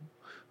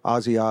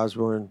 Ozzy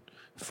Osbourne,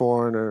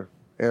 Foreigner,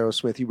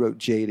 Aerosmith. He wrote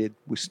Jaded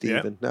with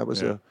Steven. That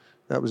was a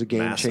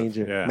game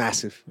changer. Yeah.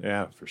 Massive.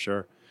 Yeah, for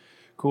sure.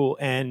 Cool.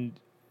 And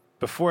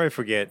before I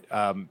forget,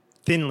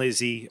 Thin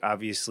Lizzy,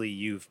 obviously,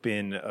 you've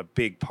been a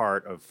big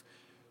part of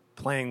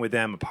playing with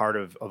them, a part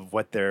of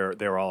what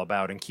they're all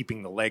about, and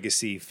keeping the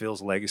legacy,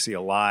 Phil's legacy,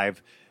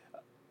 alive.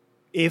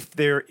 If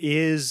there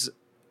is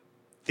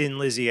Thin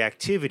Lizzy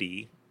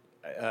activity,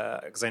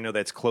 because I know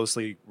that's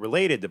closely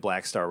related to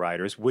Black Star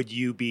Riders, would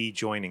you be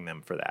joining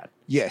them for that?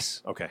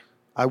 Yes. Okay.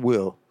 I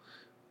will.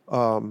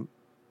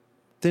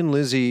 Thin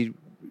Lizzy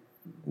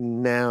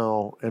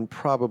now and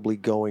probably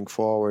going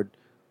forward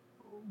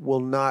will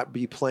not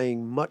be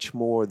playing much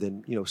more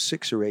than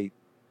 6 or 8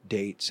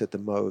 dates at the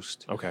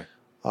most. Okay.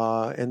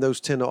 And those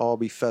tend to all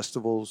be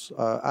festivals.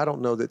 I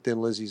don't know that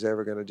Thin Lizzy's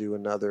ever going to do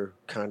another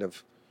kind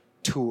of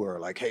tour,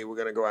 like, hey, we're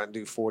going to go out and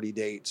do 40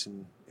 dates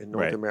in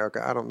North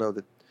America. I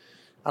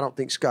don't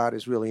think Scott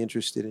is really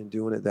interested in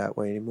doing it that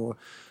way anymore.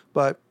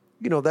 But,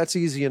 that's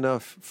easy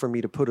enough for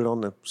me to put it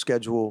on the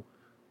schedule,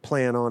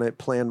 plan on it,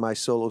 plan my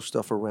solo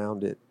stuff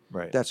around it.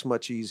 Right. That's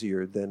much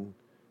easier than,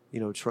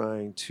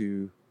 trying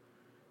to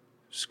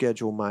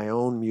schedule my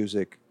own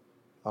music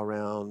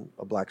around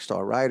a Black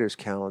Star Riders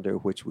calendar,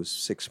 which was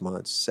 6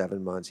 months,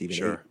 7 months,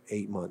 even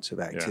 8 months of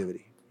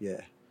activity.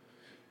 Yeah.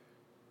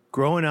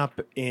 Growing up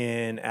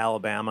in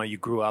Alabama, you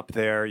grew up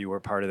there, you were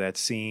part of that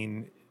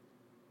scene.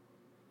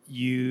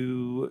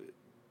 You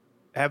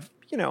have,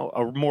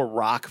 a more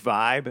rock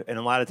vibe. And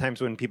a lot of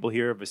times when people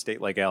hear of a state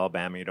like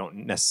Alabama, you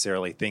don't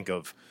necessarily think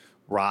of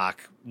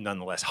rock,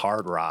 nonetheless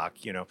hard rock.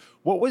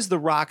 What was the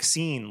rock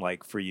scene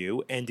like for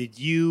you? And did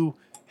you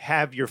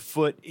have your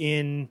foot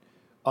in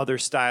other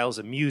styles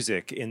of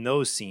music in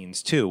those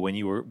scenes too when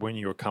you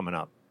were coming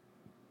up?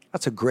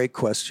 That's a great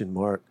question,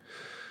 Mark.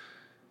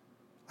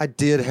 I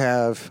did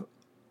have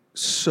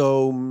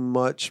so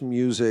much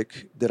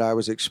music that I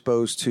was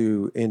exposed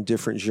to in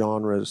different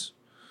genres.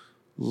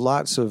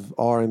 Lots of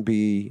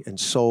R&B and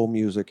soul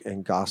music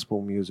and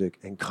gospel music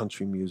and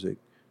country music,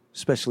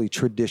 especially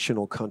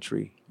traditional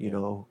country,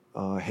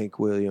 Hank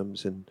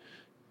Williams and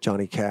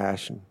Johnny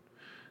Cash and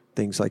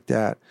things like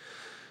that.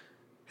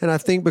 And I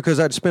think because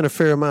I'd spent a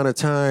fair amount of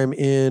time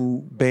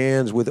in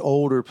bands with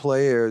older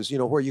players,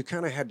 where you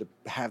kind of had to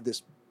have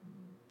this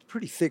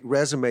pretty thick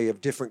resume of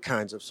different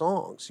kinds of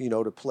songs,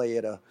 to play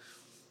at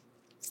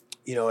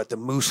at the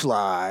Moose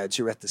Lodge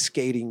or at the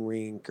skating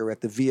rink or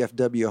at the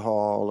VFW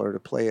hall or to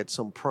play at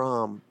some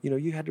prom.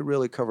 You had to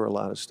really cover a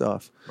lot of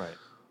stuff.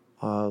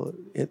 Right.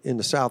 In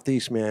the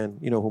Southeast, man,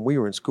 when we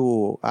were in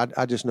school,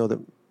 I just know that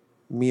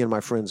me and my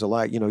friends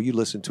alike, you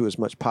listened to as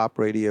much pop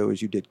radio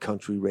as you did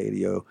country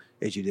radio,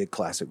 as you did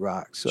classic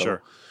rock. So.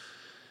 Sure.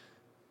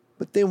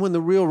 But then when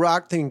the real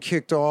rock thing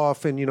kicked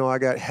off and, I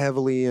got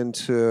heavily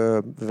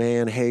into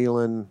Van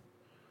Halen,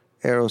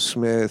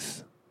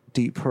 Aerosmith,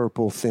 Deep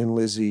Purple, Thin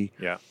Lizzy.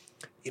 Yeah.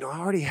 I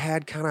already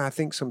had kind of, I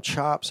think, some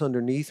chops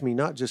underneath me,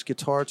 not just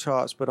guitar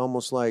chops, but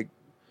almost like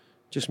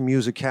just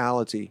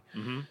musicality.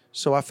 Mm-hmm.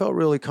 So I felt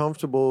really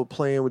comfortable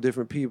playing with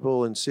different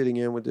people and sitting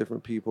in with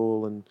different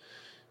people. And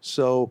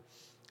so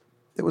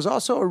there was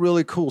also a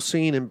really cool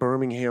scene in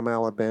Birmingham,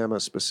 Alabama,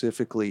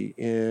 specifically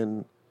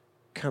in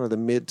kind of the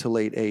mid to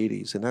late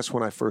 80s. And that's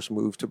when I first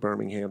moved to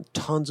Birmingham.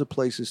 Tons of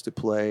places to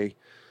play.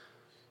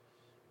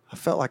 I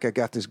felt like I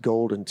got this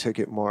golden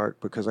ticket, Mark,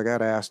 because I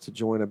got asked to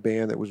join a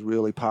band that was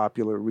really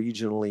popular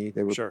regionally.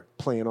 They were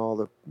playing all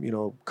the,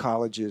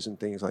 colleges and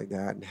things like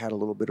that and had a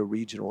little bit of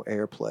regional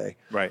airplay.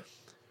 Right.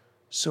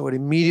 So it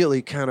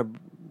immediately kind of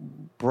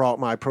brought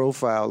my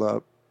profile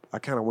up. I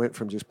kind of went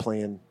from just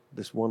playing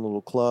this one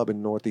little club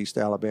in Northeast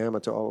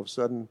Alabama to all of a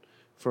sudden,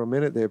 for a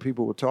minute there,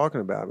 people were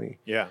talking about me.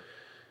 Yeah.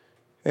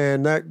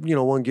 And that,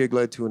 one gig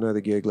led to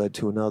another gig led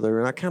to another.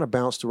 And I kind of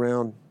bounced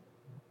around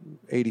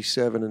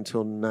 87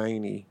 until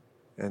 90.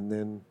 And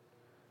then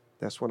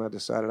that's when I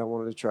decided I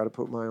wanted to try to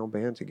put my own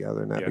band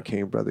together. And that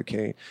became Brother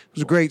Kane. It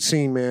was a great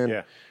scene, man.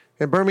 Yeah.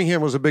 And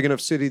Birmingham was a big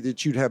enough city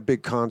that you'd have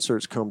big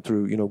concerts come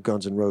through,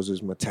 Guns N'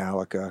 Roses,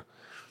 Metallica,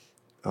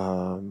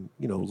 Lynyrd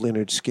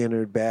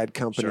Skynyrd, Bad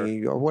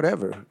Company, or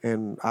whatever.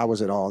 And I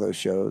was at all those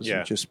shows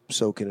and just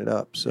soaking it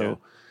up. So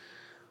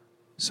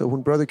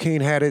when Brother Kane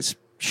had its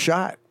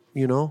shot,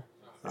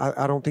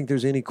 I don't think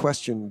there's any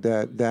question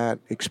that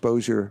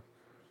exposure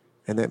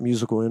and that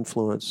musical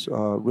influence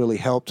really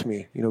helped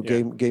me,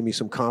 gave me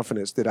some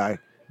confidence that I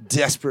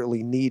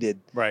desperately needed.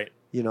 Right.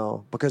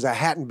 Because I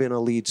hadn't been a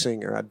lead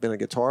singer. I'd been a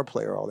guitar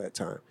player all that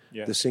time.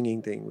 Yeah. The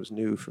singing thing was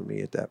new for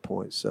me at that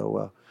point.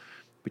 So,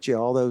 but yeah,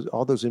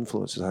 all those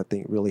influences I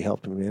think really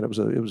helped me, man. It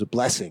was a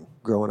blessing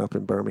growing up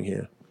in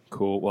Birmingham.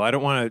 Cool. Well, I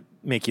don't want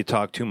to make you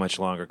talk too much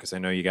longer because I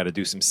know you got to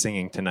do some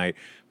singing tonight.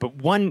 But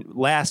one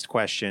last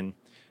question,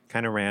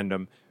 kind of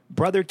random.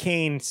 Brother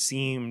Kane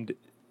seemed,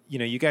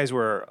 you guys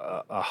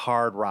were a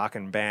hard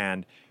rockin'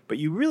 band, but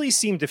you really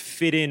seemed to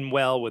fit in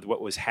well with what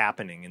was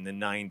happening in the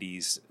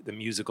 90s, the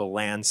musical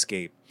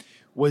landscape.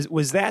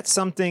 Was that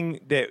something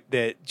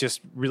that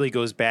just really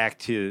goes back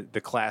to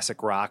the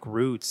classic rock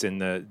roots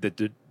and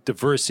the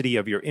diversity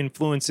of your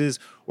influences,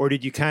 or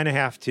did you kind of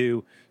have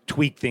to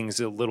tweak things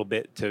a little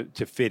bit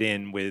to fit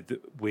in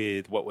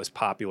with what was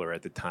popular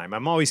at the time?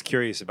 I'm always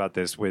curious about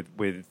this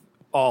with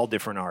all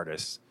different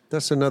artists.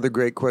 That's another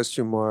great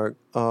question, Mark.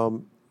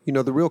 you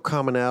know, the real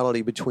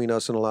commonality between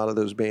us and a lot of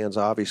those bands,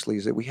 obviously,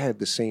 is that we had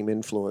the same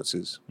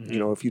influences. Mm-hmm. You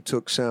know, if you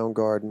took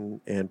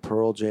Soundgarden and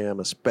Pearl Jam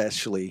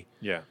especially,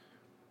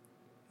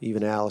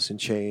 even Alice in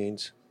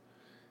Chains,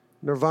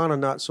 Nirvana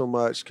not so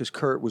much, because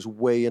Kurt was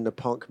way into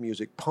punk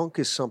music. Punk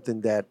is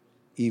something that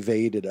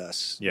evaded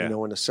us, you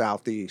know, in the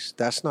Southeast.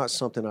 That's not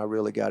something I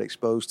really got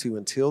exposed to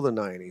until the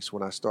 90s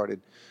when I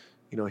started,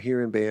 you know,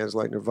 hearing bands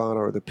like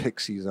Nirvana or the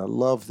Pixies. I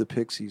love the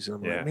Pixies.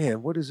 And I'm like,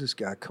 man, what does this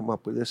guy come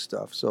up with this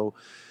stuff? So,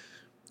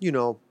 you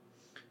know,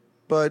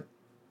 but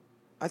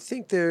I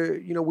think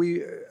you know,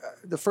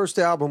 the first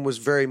album was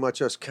very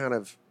much us kind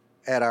of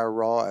at our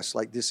rawest,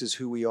 like, this is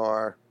who we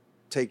are,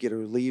 take it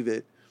or leave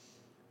it.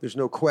 There's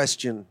no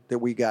question that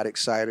we got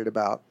excited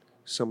about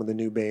some of the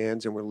new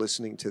bands and we're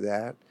listening to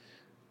that.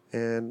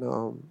 And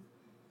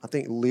I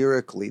think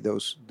lyrically,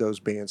 those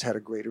bands had a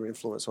greater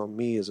influence on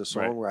me as a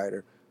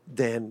songwriter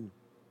than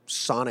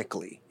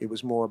sonically. It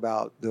was more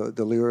about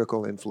the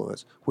lyrical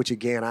influence, which,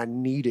 again, I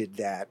needed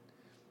that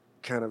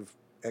kind of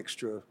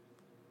extra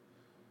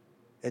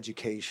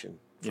education,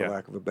 for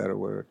lack of a better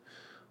word.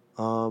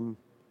 You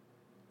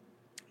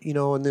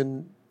know, and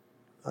then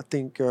I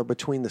think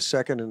between the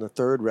second and the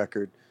third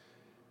record,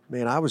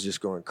 man, I was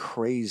just going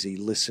crazy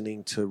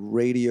listening to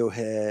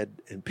Radiohead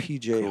and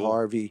PJ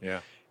Harvey. Yeah.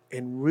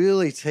 And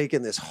really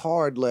taking this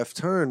hard left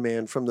turn,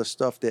 man, from the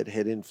stuff that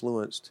had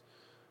influenced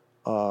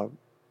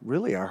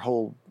really our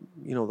whole,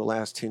 you know, the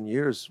last 10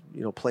 years,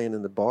 you know, playing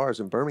in the bars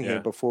in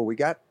Birmingham before we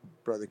got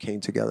Brother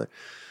Cane together.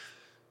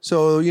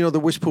 So, you know,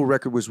 the Wishpool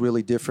record was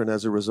really different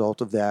as a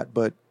result of that,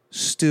 but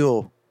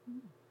still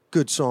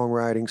good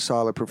songwriting,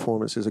 solid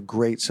performances, a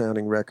great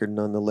sounding record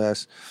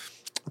nonetheless.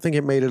 I think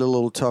it made it a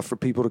little tough for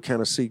people to kind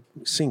of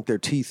sink their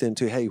teeth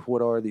into, hey,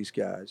 what are these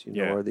guys? You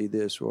know, are they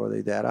this or are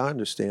they that? I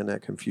understand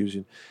that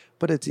confusion.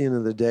 But at the end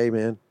of the day,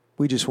 man,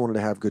 we just wanted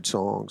to have good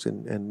songs,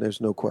 and there's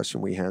no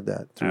question we had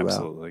that throughout.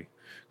 Absolutely.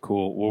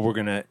 Cool. Well, we're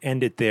going to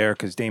end it there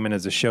because Damon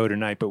has a show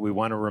tonight, but we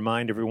want to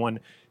remind everyone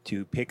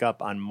to pick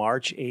up on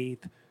March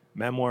 8th,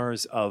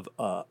 Memoirs of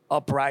an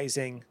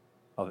Uprising,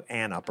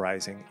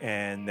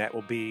 and that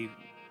will be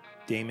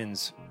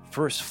Damon's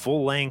first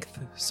full-length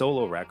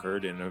solo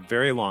record in a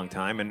very long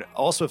time. And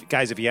also,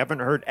 guys, if you haven't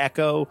heard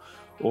Echo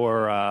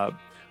or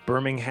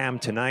Birmingham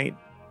Tonight,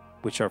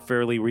 which are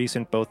fairly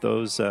recent, both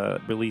those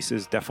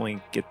releases,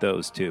 definitely get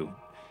those too.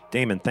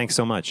 Damon, thanks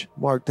so much.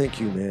 Mark, thank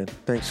you, man.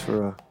 Thanks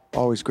for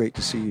always great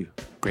to see you.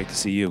 Great to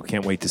see you.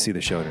 Can't wait to see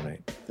the show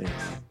tonight. Thanks.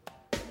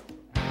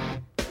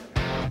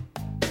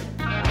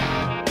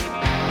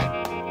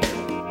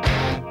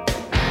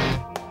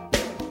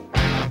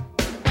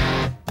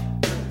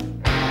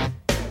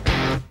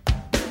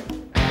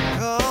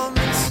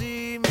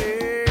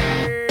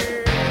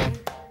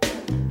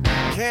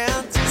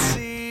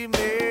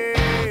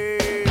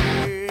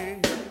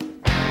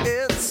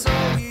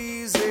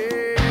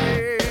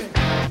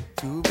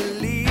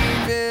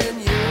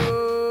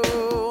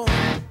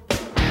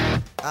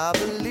 I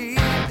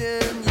believed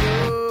in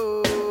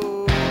you.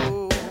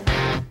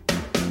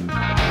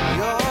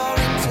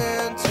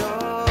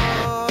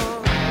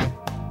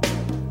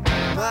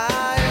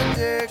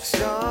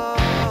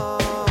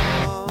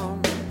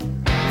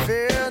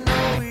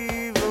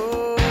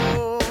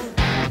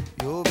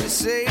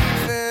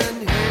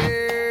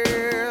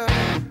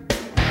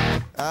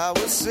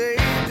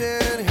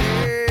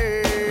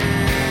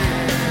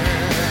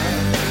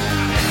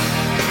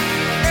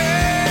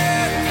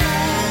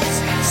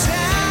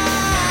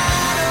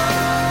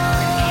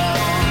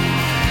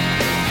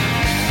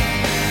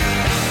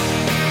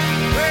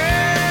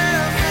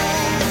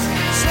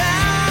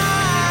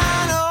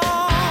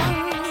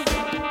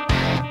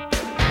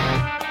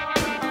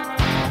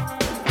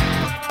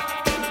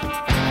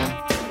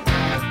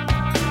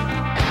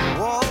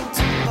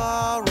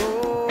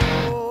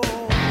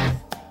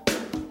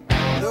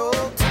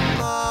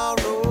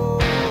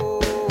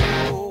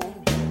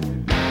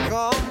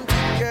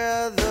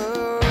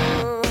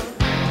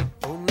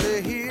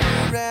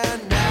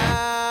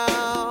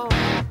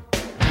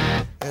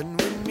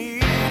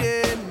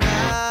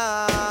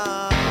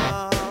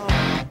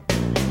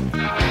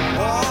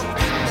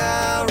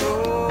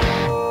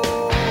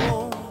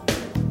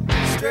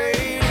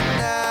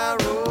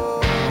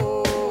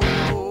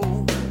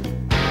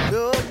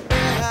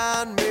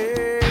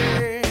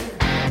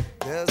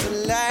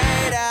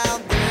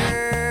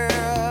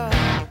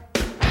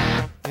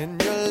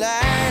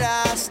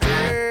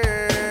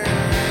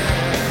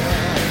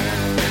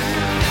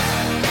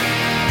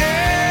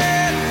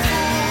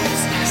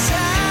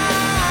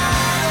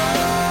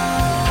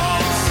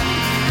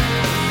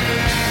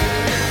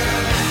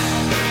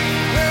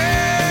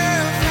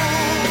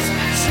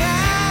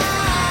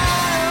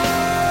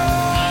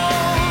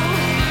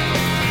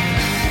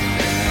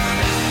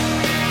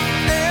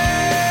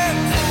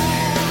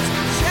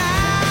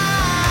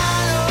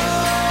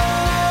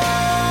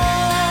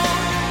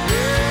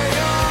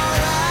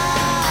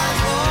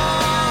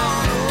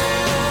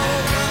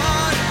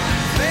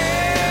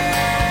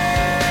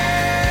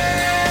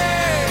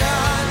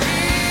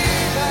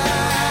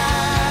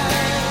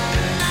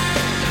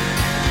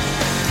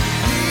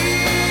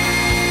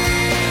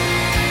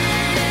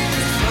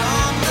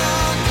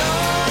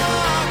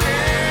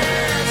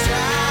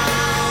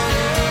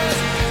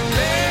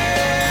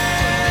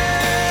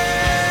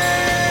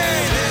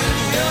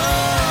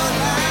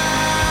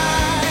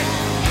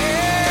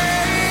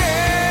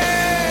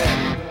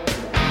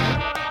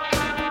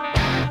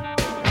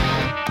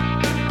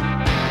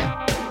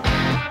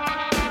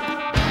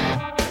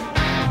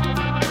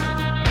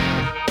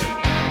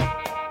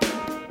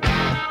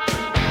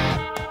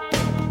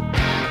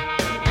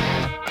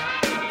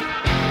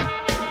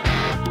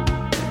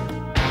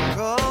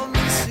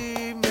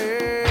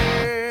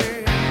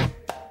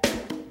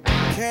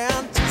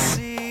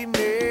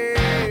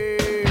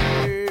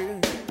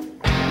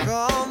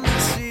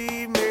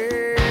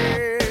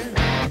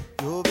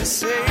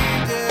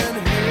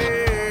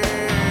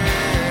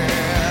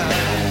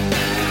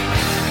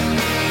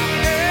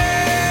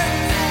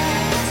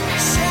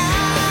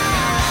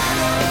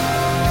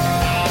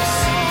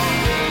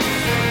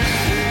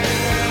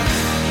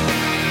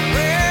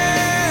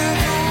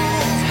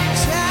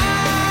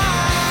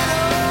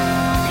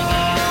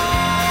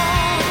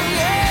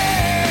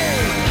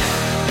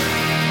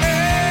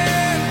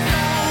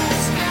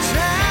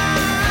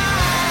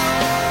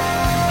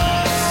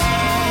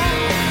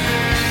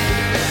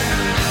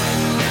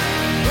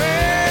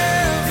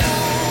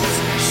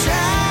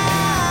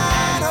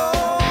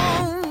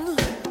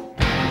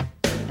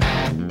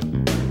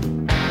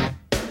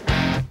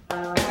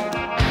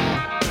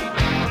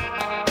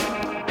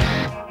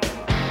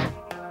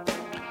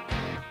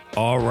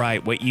 All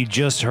right, what you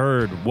just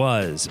heard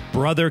was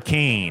Brother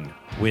Kane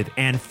with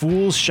And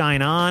Fools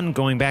Shine On,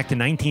 going back to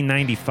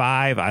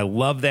 1995. I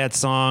love that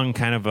song.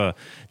 Kind of a,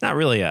 not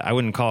really I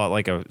wouldn't call it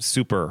like a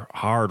super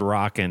hard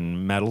rock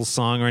and metal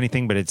song or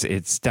anything, but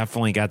it's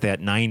definitely got that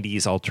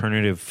 90s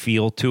alternative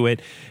feel to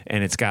it.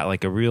 And it's got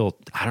like a real,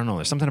 I don't know,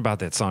 there's something about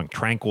that song,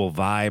 tranquil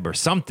vibe or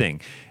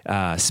something,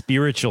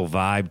 spiritual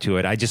vibe to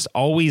it. I just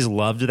always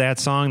loved that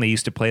song. They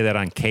used to play that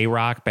on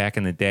K-Rock back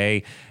in the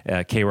day,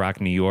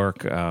 K-Rock New York,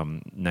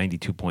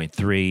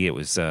 92.3. It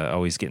was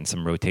always getting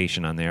some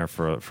rotation on there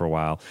for a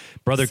while.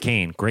 Brother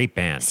Kane, great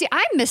band. See,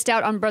 I missed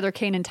out on Brother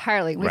Kane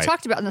entirely. We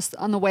talked about this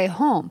on the way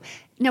home.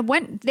 Now,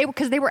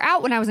 because they were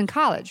out when I was in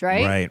college,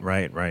 right?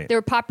 Right. They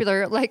were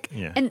popular,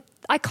 and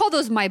I call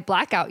those my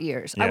blackout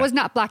years. Yeah. I was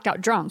not blacked out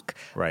drunk,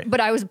 right?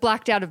 But I was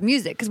blacked out of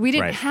music because we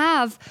didn't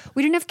have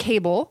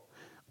cable.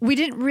 We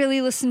didn't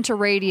really listen to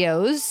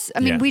radios.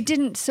 I mean, we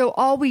didn't. So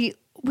all we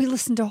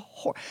listened to.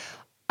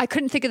 I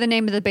couldn't think of the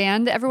name of the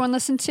band that everyone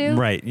listened to.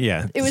 Right,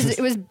 yeah. It was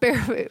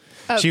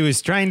she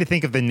was trying to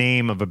think of the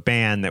name of a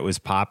band that was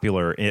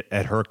popular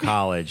at her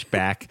college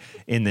back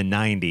in the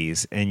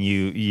 90s, and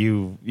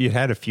you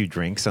had a few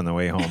drinks on the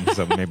way home,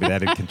 so maybe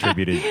that had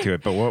contributed to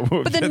it.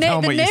 But the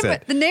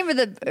name of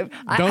the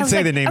don't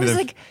say the name of the. I was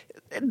like,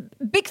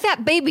 Big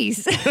Fat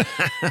Babies.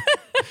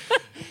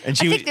 And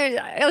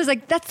I was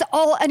like, that's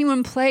all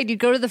anyone played. You'd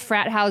go to the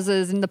frat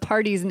houses and the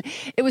parties, and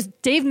it was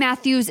Dave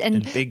Matthews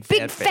and Big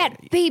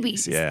Fat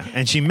Babies. Yeah,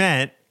 and she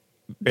meant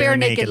bare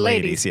naked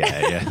ladies.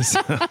 Yeah.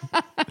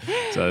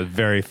 So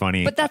very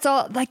funny. But that's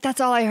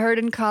all I heard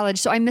in college.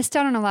 So I missed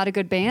out on a lot of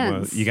good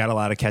bands. Well, you got a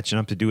lot of catching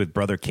up to do with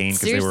Brother Kane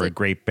because they were a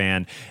great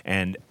band,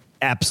 and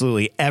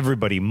absolutely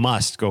everybody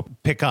must go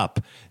pick up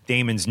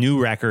Damon's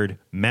new record,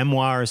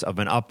 Memoirs of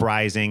an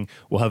Uprising.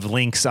 We'll have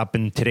links up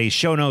in today's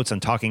show notes on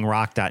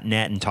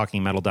talkingrock.net and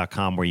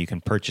talkingmetal.com where you can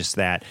purchase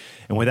that.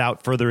 And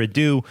without further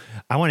ado,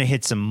 I want to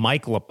hit some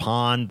Mike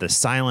LaPond, the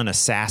Silent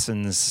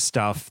Assassins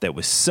stuff that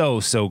was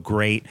so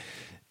great.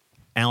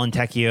 Alan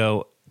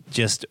Tecchio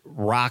just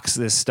rocks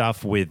this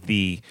stuff with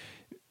the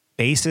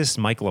bassist,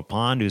 Mike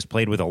LaPond, who's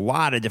played with a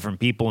lot of different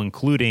people,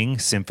 including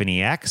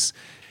Symphony X.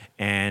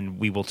 And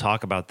we will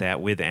talk about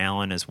that with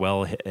Alan, as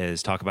well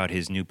as talk about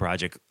his new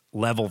project,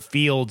 Level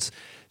Fields.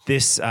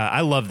 I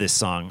love this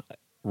song,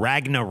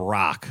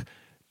 Ragnarok.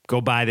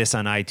 Go buy this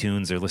on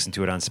iTunes or listen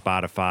to it on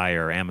Spotify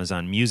or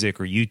Amazon Music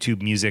or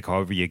YouTube Music.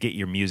 However you get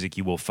your music,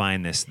 you will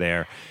find this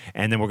there.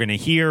 And then we're going to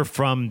hear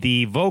from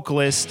the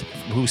vocalist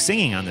who's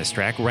singing on this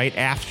track right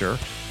after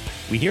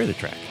we hear the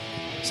track.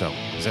 So,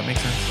 does that make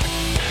sense?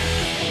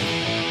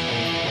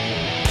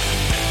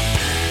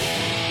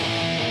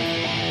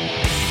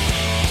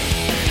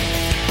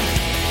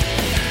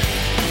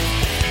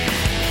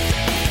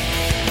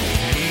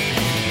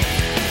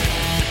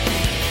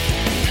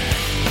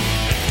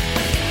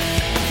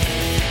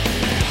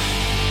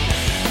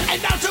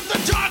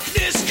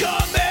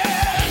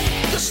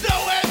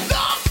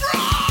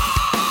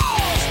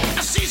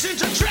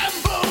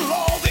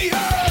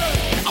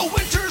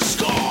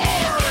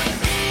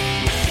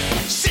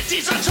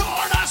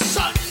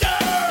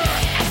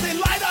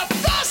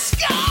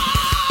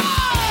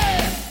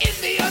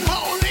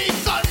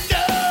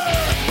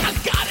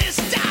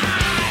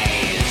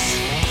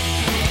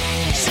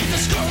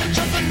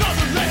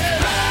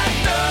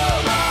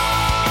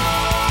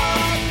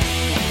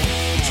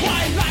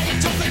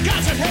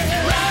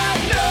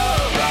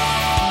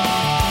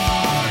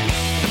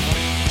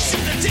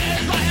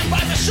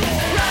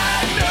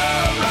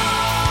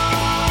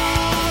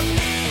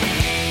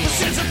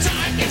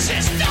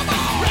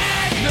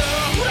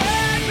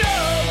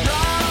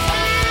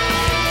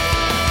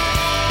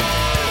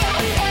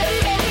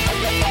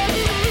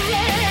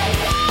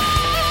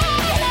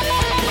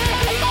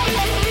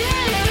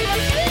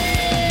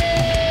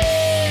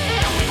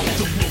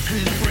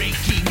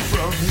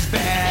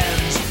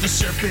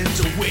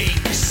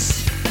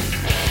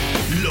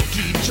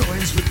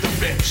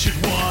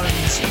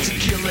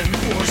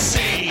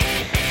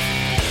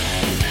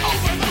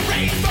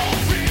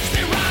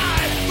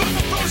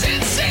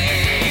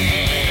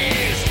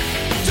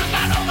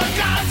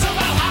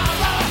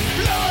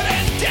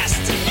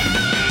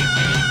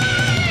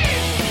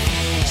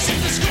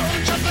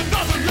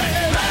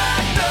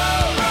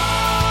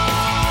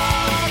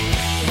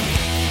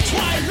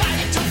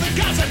 Twilight of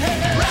the gods of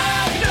hell.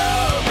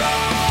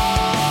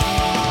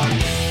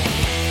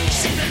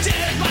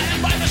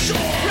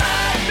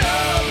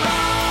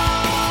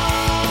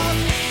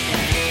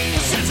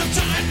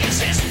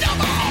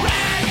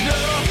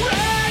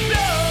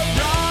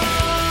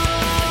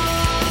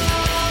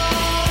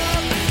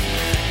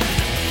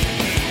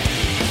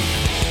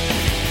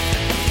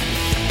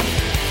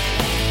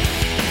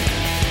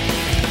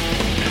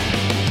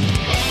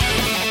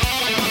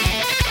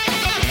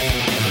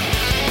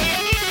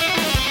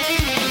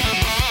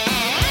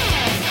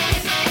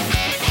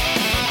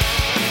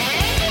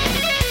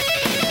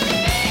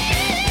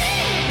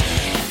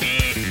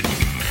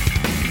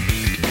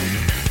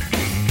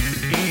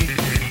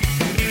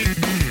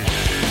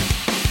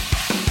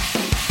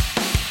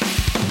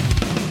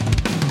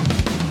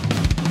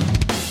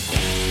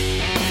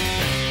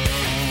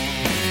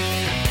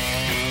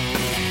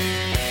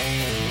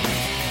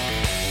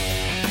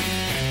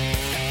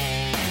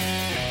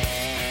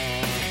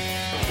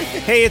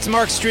 Hey, it's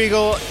Mark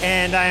Striegel,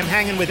 and I am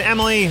hanging with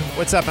Emily.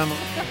 What's up, Emily?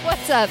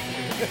 What's up?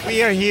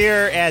 We are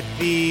here at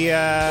the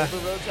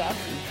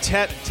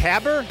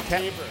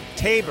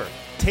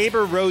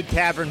Tabor Road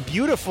Tavern,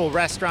 beautiful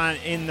restaurant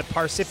in the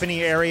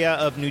Parsippany area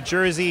of New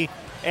Jersey.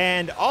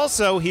 And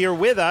also here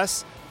with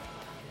us,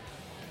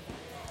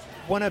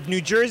 one of New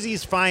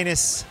Jersey's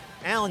finest,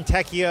 Alan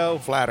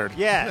Tecchio. Flattered.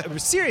 Yeah,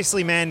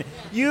 seriously, man.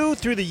 You,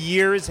 through the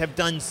years, have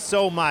done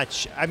so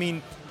much. I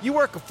mean, you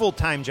work a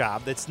full-time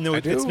job. It's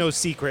no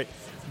secret.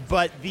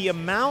 But the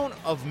amount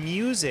of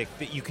music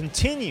that you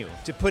continue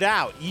to put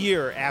out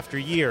year after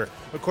year,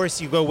 of course,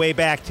 you go way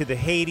back to the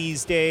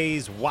Hades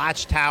days,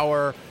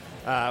 Watchtower,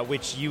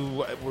 which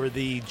you were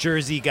the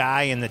Jersey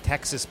guy in the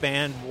Texas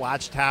band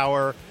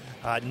Watchtower,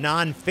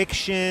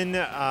 Nonfiction,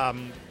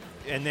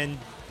 and then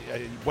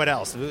what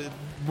else?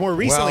 More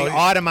recently,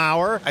 Autumn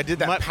Hour. I did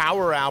that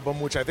Power album,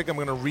 which I think I'm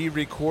going to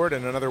re-record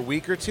in another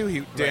week or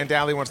two. Dan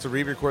Daly wants to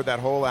re-record that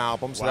whole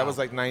album, so that was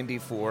like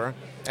 94.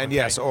 And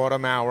yes,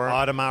 Autumn Hour.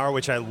 Autumn Hour,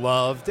 which I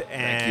loved.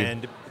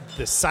 And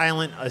the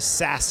Silent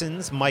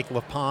Assassins, Mike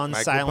LaPone,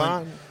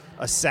 Silent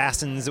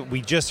Assassins.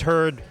 We just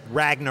heard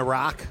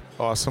Ragnarok.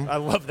 Awesome. I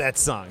love that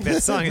song.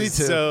 That song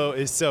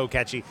is so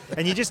catchy.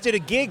 And you just did a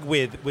gig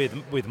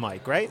with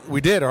Mike, right?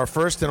 We did. Our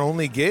first and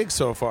only gig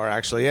so far,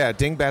 actually. Yeah,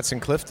 Dingbats in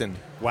Clifton.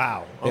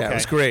 Wow. Okay. Yeah, it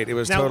was great. It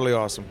was totally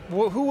awesome.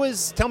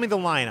 Tell me the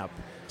lineup.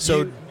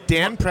 So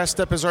Dan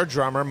Prestup is our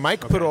drummer.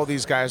 Mike put all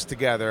these guys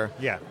together.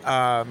 Yeah.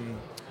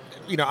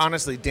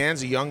 Honestly,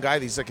 Dan's a young guy.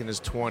 He's like in his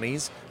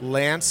 20s.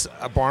 Lance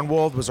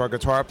Barnwald was our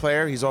guitar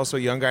player. He's also a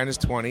young guy in his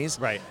 20s.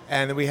 Right.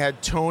 And then we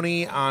had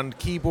Tony on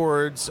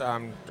keyboards.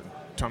 I'm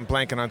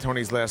blanking on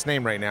Tony's last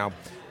name right now.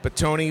 But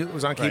Tony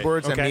was on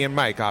keyboards and me and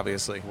Mike,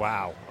 obviously.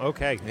 Wow.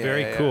 Okay.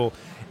 Very cool.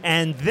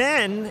 And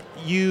then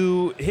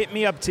you hit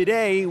me up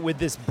today with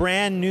this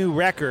brand new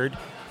record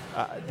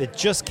that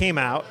just came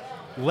out,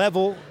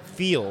 Level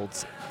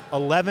Fields.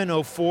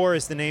 1104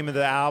 is the name of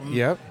the album.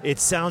 Yep. It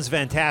sounds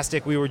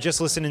fantastic. We were just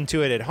listening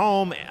to it at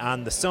home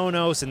on the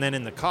Sonos and then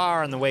in the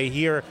car on the way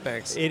here.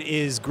 Thanks. It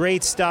is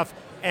great stuff.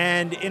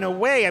 And in a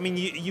way, I mean,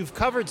 you've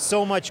covered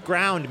so much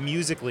ground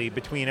musically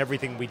between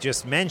everything we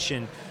just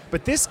mentioned.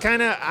 But this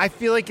kind of, I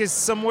feel like, is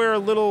somewhere a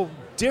little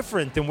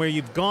different than where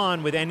you've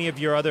gone with any of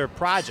your other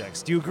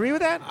projects. Do you agree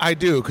with that? I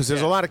do, because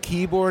there's a lot of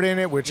keyboard in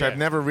it, which I've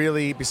never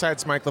really,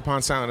 besides Mike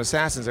LaPone, Silent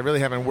Assassins, I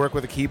really haven't worked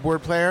with a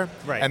keyboard player.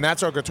 Right. And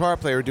that's our guitar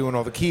player doing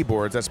all the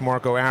keyboards. That's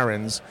Marco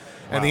Ahrens.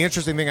 And the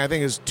interesting thing, I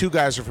think, is two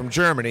guys are from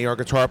Germany, our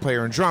guitar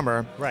player and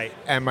drummer. Right.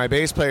 And my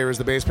bass player is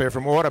the bass player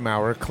from Autumn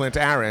Hour, Clint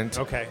Arendt.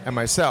 Okay. And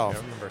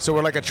myself. Yeah, so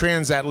we're like a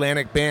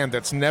transatlantic band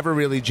that's never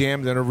really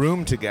jammed in a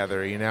room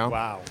together, you know?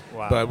 Wow.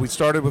 But we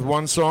started with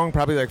one song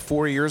probably like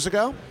 4 years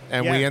ago,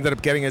 and we ended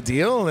up getting a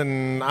deal,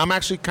 and I'm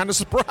actually kind of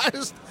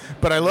surprised.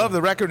 But I love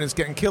the record, and it's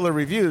getting killer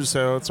reviews,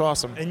 so it's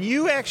awesome. And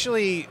you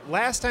actually,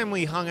 last time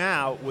we hung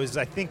out was,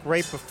 I think,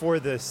 right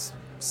before this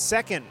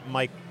second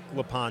Mike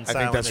LaPone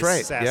Silent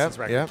Assassins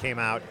record came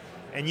out.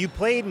 And you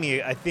played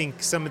me, I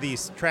think, some of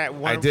these tracks,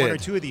 one or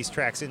two of these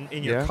tracks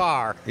in your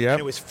car, and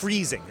it was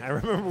freezing. I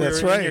remember we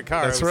were in your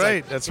car. That's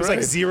right. It was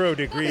like 0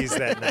 degrees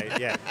that night.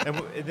 Yeah,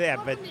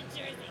 but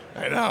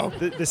I know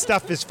the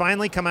stuff has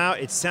finally come out.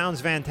 It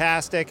sounds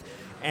fantastic.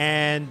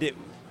 And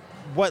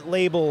what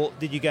label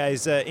did you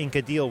guys ink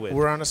a deal with?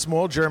 We're on a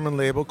small German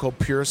label called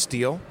Pure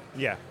Steel.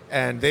 Yeah.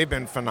 And they've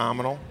been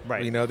phenomenal.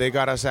 Right. You know, they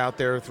got us out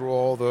there through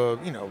all the,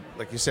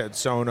 like you said,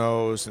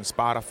 Sonos and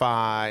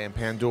Spotify and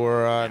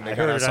Pandora. And they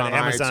got us on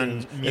Amazon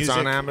iTunes. Music. It's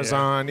on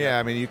Amazon. Yeah.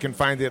 I mean, you can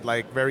find it,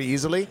 like, very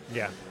easily.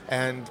 Yeah.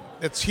 And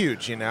it's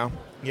huge, you know.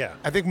 Yeah.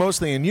 I think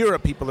mostly in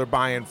Europe, people are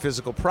buying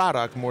physical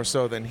product more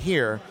so than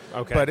here.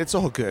 Okay. But it's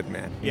all good,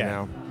 man. You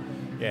know.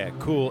 Yeah,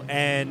 cool.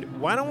 And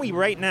why don't we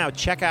right now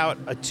check out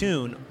a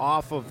tune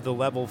off of the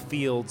Level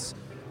Fields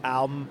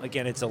album.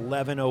 Again, it's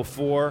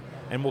 1104,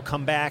 and we'll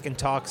come back and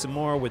talk some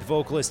more with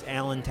vocalist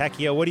Alan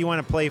Tecchio. What do you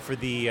want to play for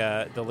the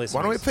listeners?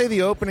 Why don't we play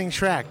the opening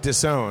track,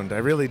 Disowned? I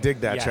really dig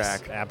that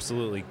track.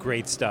 Absolutely.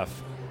 Great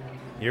stuff.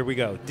 Here we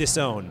go.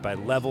 Disowned by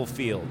Level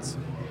Fields.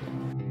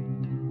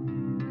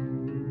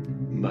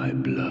 My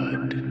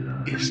blood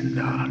is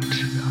not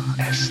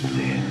as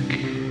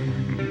thick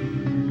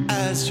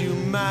as you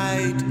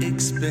might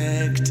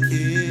expect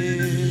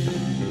is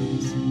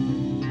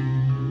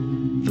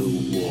the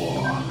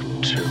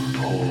water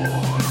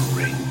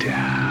pouring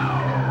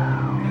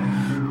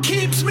down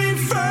keeps me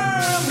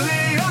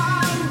firmly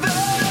on the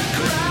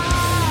ground.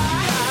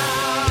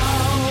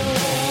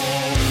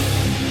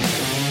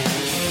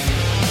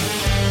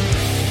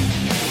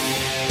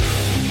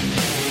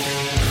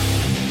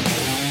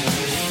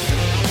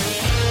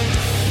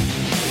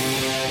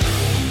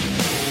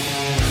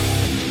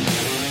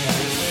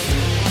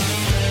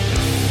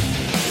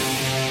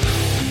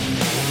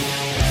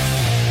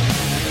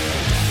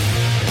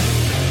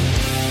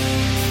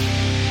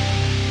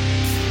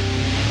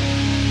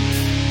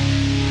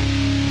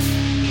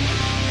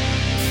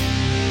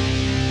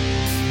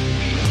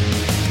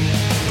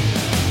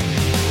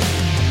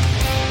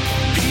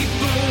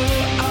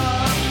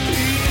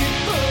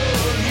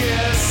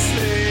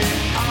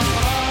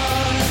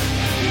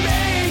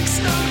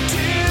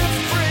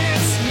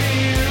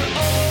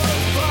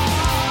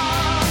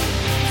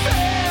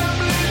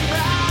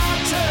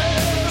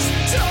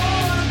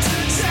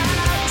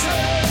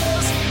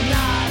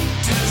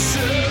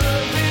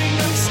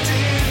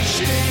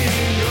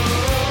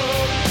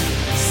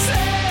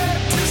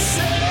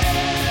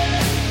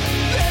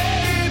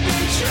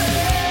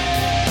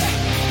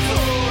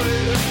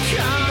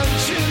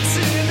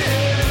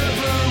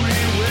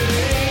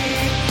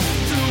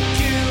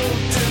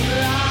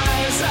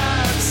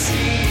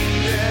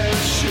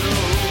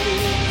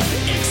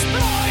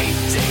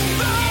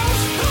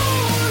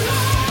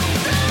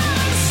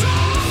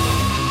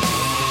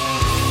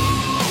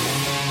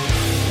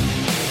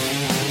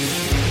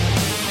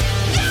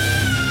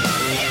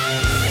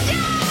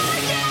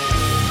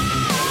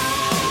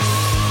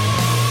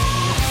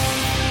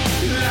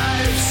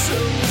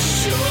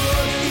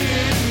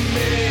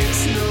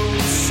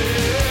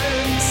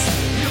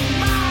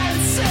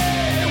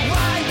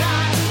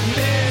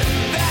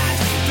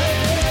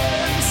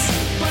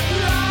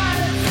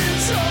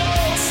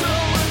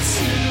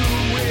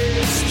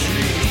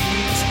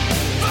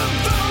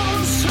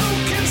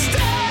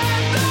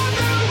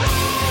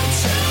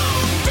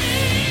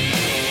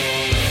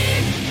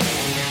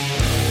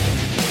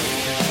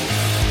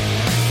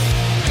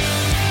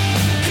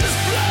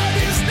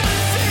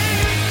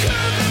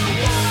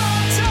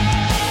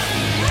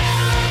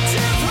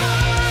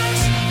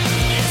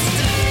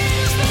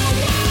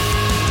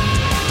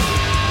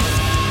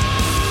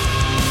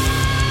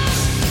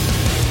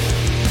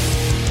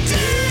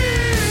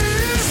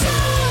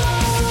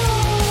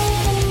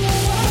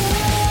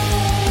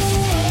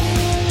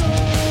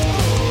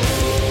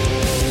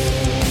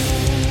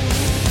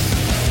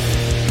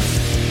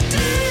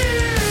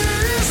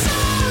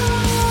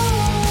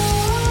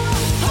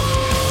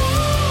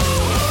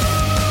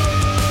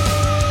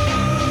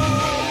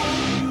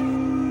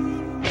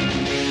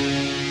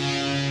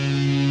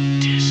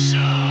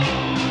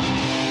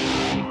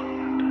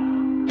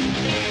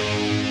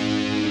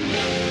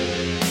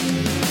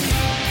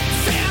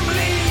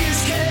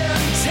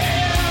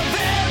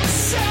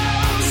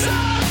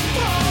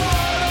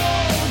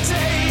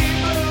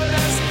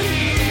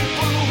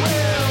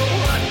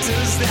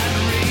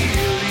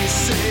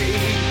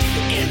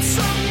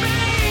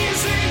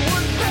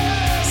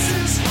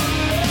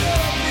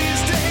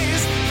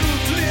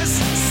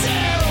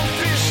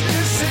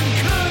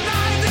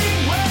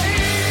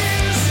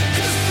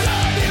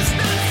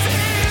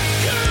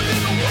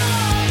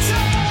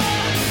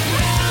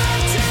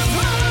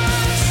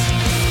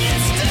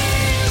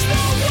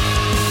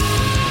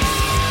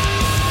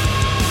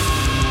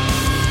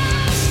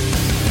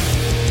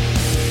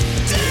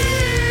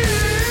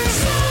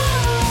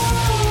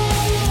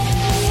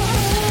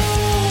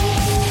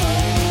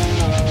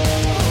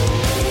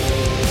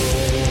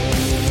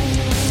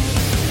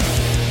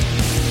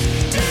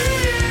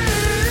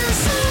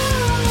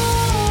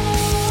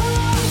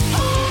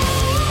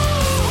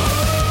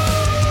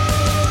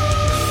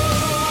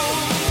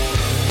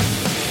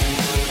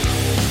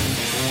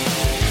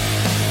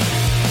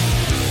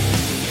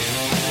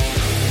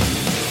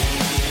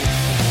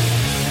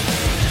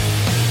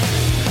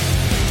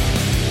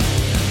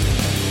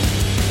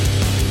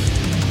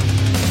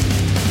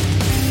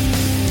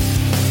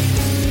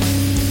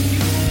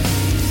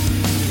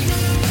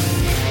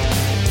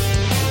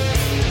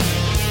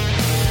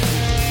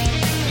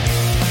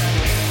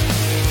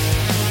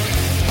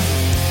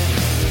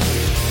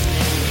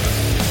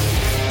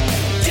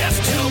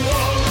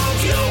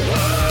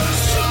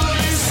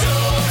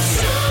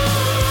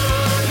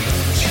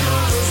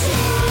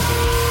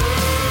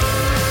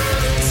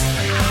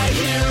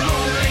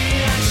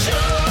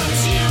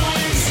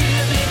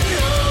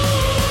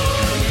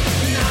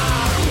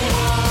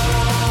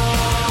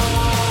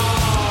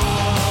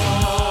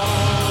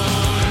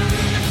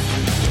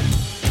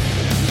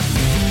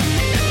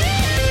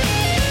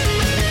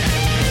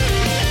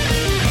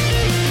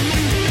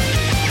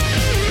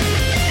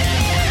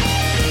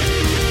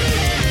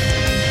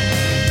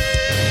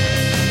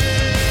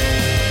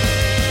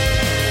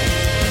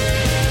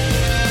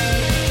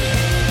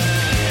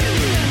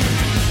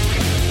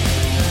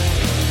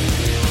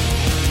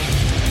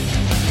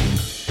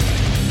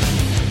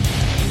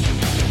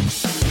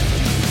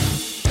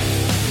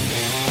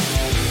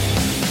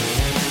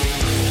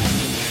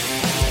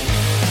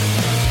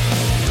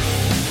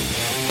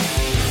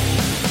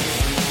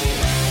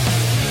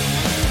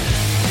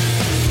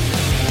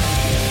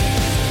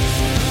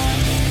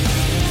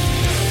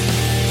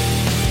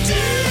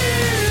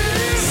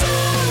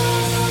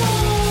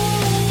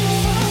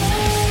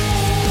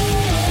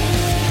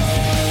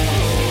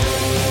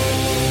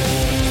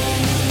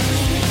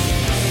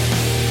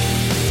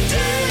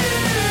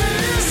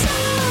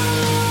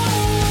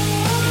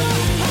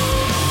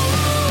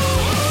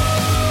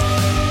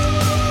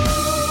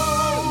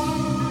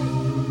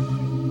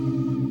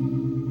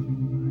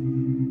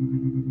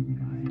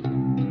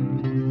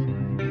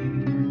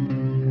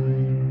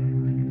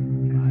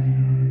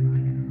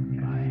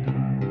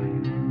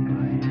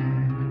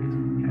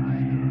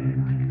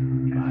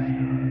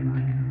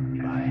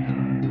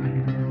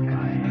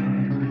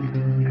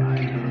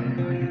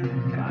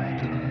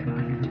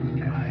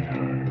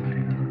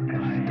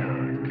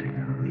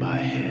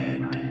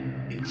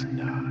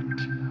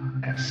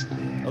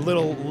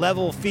 little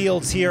level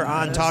fields here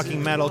on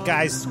Talking Metal.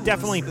 Guys,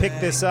 definitely pick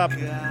this up.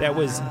 That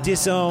was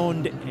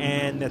Disowned,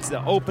 and that's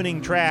the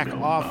opening track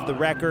off the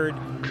record.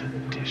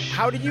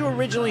 How did you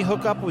originally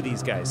hook up with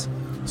these guys?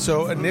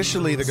 So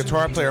initially, the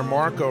guitar player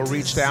Marco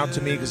reached out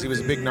to me because he was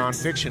a big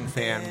nonfiction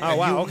fan. Oh,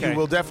 wow, okay. You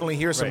will definitely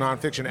hear some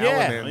nonfiction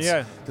elements.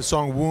 Yeah. The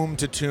song Womb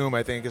to Tomb,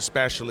 I think,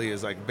 especially,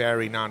 is like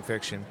very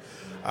nonfiction.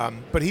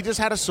 But he just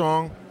had a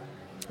song.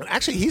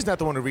 Actually, he's not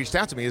the one who reached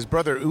out to me. His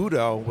brother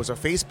Udo was a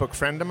Facebook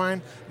friend of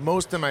mine.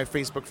 Most of my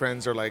Facebook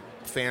friends are like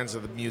fans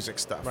of the music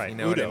stuff. Right. You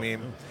know Udo. what I mean?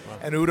 Wow.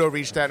 And Udo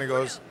reached out and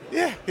goes,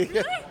 yeah,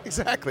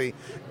 exactly.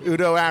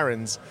 Udo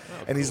Ahrens.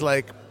 And he's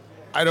like,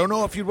 I don't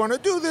know if you'd want to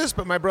do this,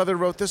 but my brother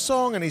wrote this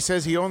song, and he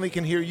says he only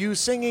can hear you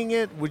singing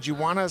it. Would you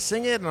want to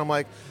sing it? And I'm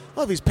like,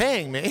 well, if he's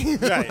paying me,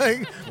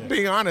 Right.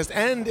 being honest,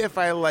 and if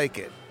I like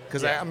it.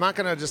 Because I'm not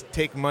going to just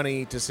take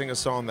money to sing a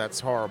song that's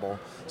horrible.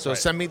 So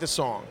send me the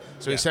song.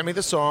 So he sent me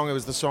the song. It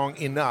was the song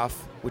Enough,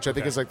 which I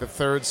think is like the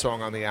third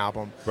song on the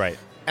album. Right.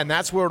 And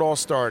that's where it all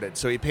started.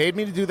 So he paid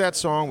me to do that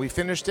song. We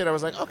finished it. I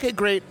was like, okay,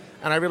 great.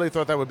 And I really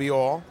thought that would be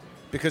all.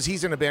 Because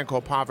he's in a band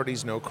called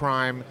Poverty's No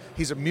Crime.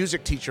 He's a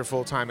music teacher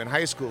full-time in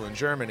high school in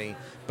Germany,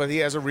 but he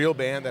has a real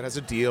band that has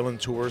a deal and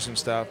tours and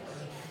stuff.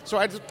 So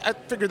I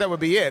figured that would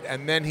be it.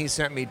 And then he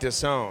sent me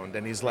Disowned,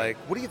 and he's like,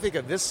 what do you think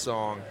of this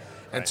song?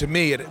 And to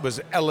me, it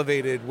was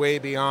elevated way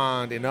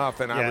beyond Enough,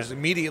 and I was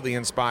immediately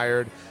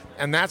inspired.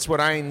 And that's what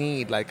I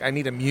need. Like, I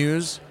need a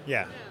muse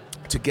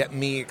to get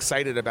me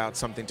excited about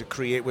something, to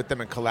create with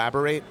them and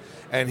collaborate.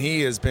 And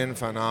he has been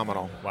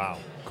phenomenal. Wow.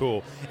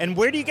 Cool. And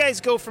where do you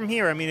guys go from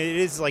here? I mean, it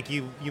is like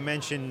you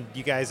mentioned,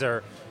 you guys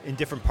are in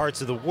different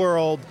parts of the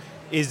world.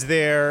 Is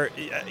there,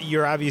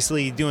 you're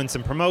obviously doing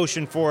some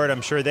promotion for it,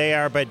 I'm sure they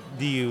are, but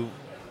do you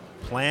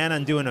plan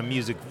on doing a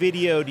music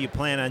video? Do you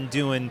plan on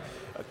doing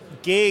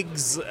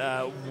gigs?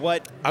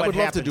 What I would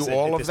love to do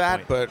all of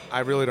that, point? but I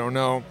really don't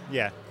know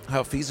Yeah.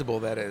 how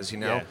feasible that is, you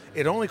know?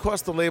 Yeah. It only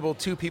cost the label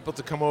 2 people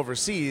to come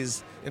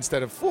overseas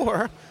instead of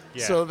 4.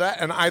 Yeah. So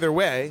that, and either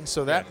way,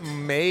 so that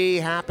may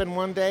happen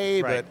one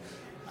day, Right. but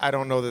I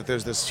don't know that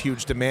there's this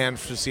huge demand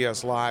to see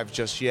us live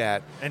just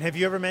yet. And have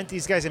you ever met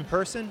these guys in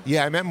person?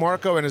 Yeah, I met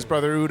Marco and his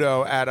brother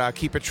Udo at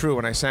Keep It True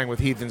when I sang with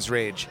Heathen's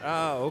Rage.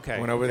 Oh, okay.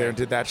 Went over there and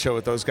did that show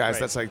with those guys. Right.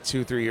 That's like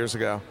 2-3 years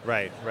ago.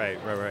 Right.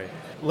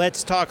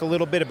 Let's talk a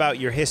little bit about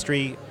your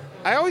history.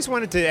 I always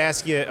wanted to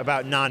ask you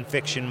about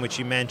nonfiction, which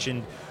you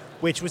mentioned,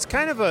 which was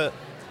kind of a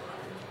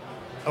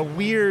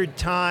weird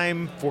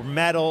time for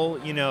metal.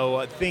 You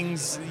know,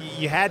 things,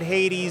 you had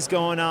Hades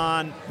going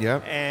on.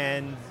 Yep.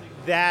 And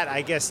that,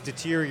 I guess,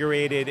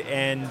 deteriorated.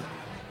 And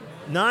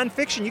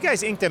nonfiction, you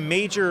guys inked a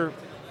major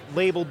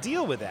label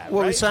deal with that,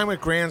 Well, right? we signed with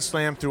Grand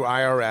Slam through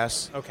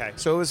IRS. Okay.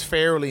 So it was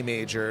fairly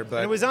major. But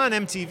And it was on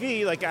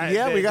MTV.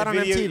 we got on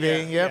video,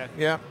 MTV.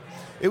 Yep.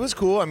 It was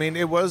cool. I mean,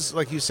 it was,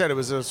 like you said, it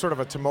was a sort of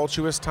a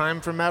tumultuous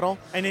time for metal.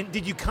 And then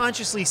did you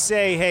consciously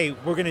say, hey,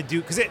 we're going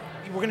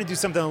to do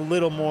something a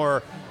little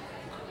more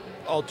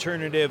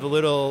alternative, a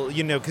little,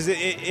 because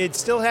it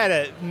still had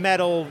a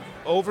metal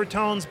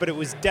overtones, but it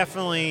was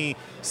definitely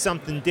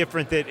something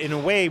different that in a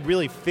way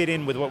really fit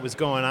in with what was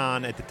going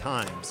on at the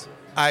times.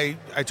 I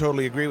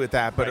totally agree with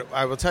that, but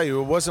I will tell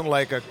you, it wasn't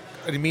like an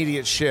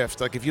immediate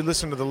shift. Like if you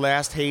listen to the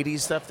last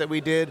Hades stuff that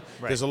we did,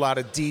 there's a lot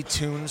of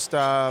detuned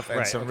stuff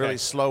and some really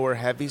slower,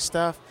 heavy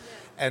stuff.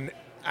 And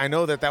I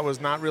know that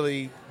was not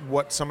really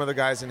what some of the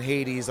guys in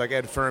Hades, like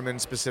Ed Furman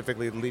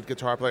specifically, the lead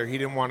guitar player, he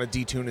didn't want to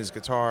detune his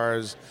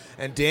guitars.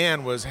 And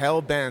Dan was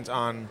hell-bent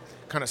on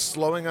kind of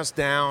slowing us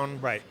down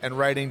and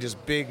writing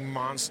just big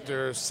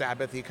monster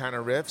Sabbath-y kind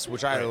of riffs,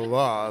 which I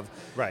love.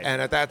 Right.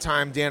 And at that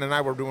time, Dan and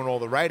I were doing all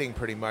the writing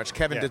pretty much.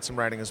 Kevin did some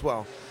writing as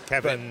well.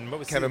 Kevin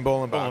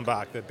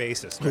Bolenbach, the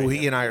bassist. Who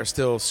he and I are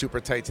still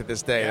super tight to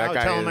this day. Yeah, that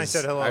guy tell him I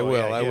said hello. I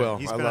will.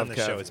 He's I been love on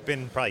the Kev. show. It's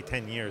been probably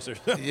 10 years or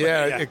so.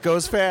 Yeah, it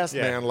goes fast,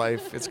 man,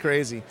 life. It's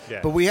crazy.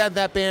 Yeah. But we had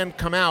that band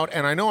come out,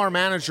 and I know our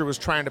manager was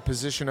trying to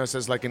position us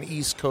as like an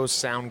East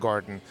Coast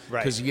Soundgarden.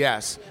 Because,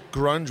 yes,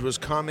 grunge was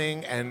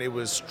coming, and it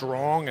was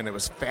strong, and it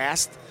was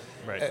fast.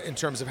 In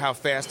terms of how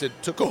fast it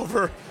took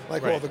over,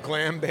 like all the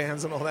glam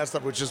bands and all that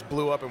stuff, which just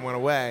blew up and went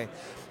away.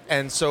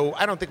 And so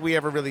I don't think we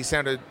ever really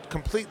sounded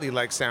completely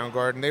like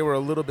Soundgarden. They were a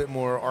little bit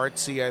more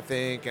artsy, I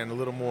think, and a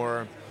little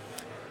more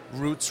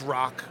roots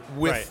rock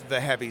with the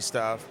heavy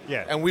stuff.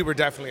 Yeah. And we were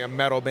definitely a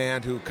metal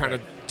band who kind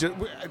of,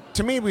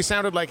 to me, we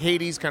sounded like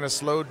Hades, kind of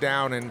slowed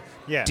down and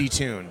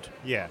detuned.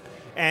 Yeah.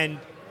 And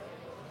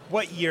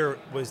what year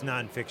was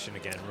nonfiction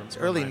again? It's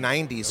early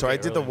 90s. So I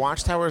did the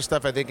Watchtower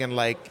stuff, I think, in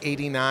like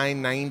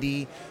 89,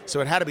 90.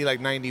 So it had to be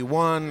like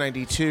 91,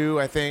 92,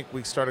 I think.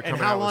 We started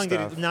coming out with stuff.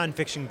 And how long did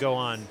nonfiction go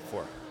on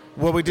for?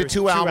 Well, we did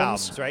two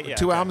albums. Right? Yeah,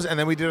 two albums, and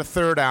then we did a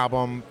third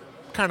album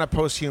kind of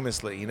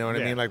posthumously, you know what I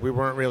mean? Like we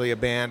weren't really a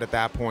band at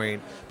that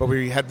point, but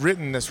we had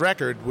written this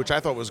record, which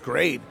I thought was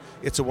great.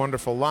 It's a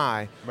Wonderful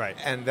Lie. Right.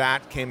 And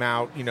that came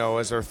out,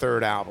 as our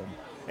third album.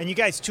 And you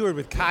guys toured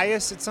with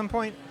Caius at some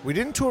point? We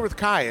didn't tour with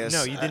Caius.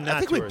 No, you did not. I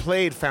think we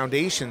played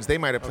Foundations. They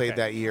might have played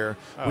that year.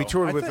 Oh, We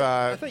toured with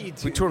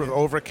we toured with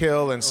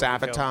Overkill and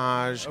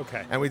Savatage.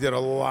 Okay. And we did a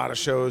lot of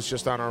shows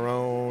just on our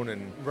own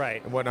and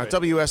whatnot.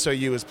 Right.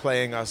 WSOU is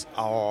playing us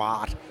a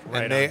lot,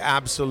 and they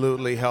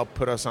absolutely helped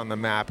put us on the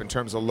map in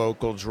terms of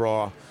local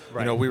draw.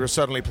 Right. You know, we were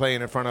suddenly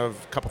playing in front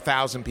of a couple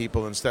thousand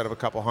people instead of a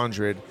couple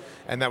hundred,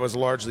 and that was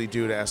largely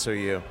due to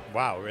SOU.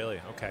 Wow,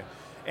 really? Okay.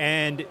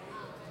 And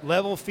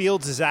Level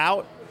Fields is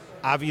out.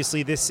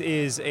 Obviously, this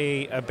is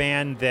a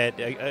band that,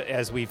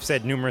 as we've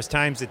said numerous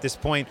times at this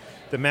point,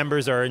 the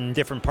members are in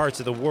different parts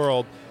of the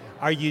world.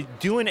 Are you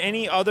doing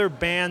any other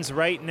bands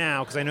right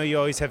now? Because I know you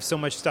always have so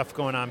much stuff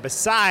going on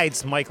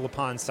besides Mike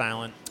LePon's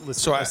Silent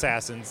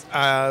Assassins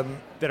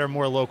that are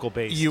more local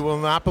based. You will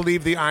not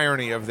believe the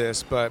irony of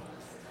this, but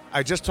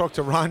I just talked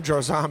to Ron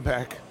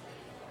Jarzambek,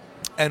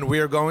 and we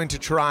are going to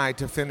try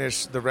to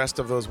finish the rest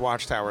of those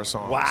Watchtower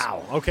songs.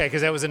 Wow. Okay,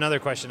 because that was another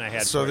question I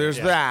had. So there's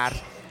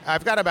that.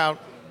 I've got about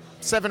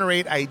 7 or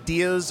 8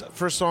 ideas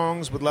for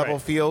songs with Level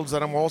Fields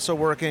that I'm also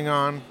working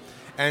on.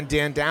 And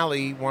Dan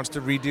Daly wants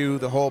to redo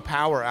the whole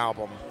Power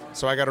album.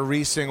 So I got to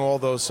re-sing all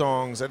those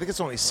songs. I think it's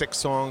only 6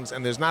 songs,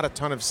 and there's not a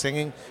ton of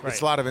singing.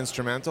 It's a lot of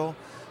instrumental,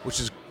 which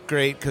is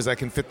great because I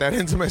can fit that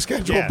into my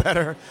schedule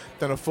better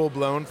than a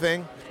full-blown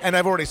thing. And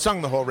I've already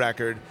sung the whole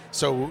record.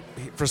 So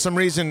for some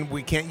reason,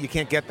 you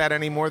can't get that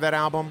anymore, that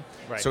album.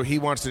 Right. So he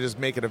wants to just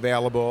make it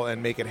available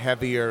and make it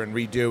heavier and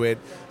redo it.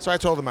 So I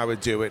told him I would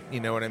do it, you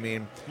know what I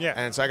mean? Yeah.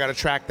 And so I got to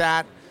track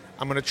that.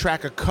 I'm going to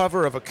track a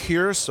cover of a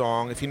Cure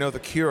song. If you know The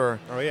Cure.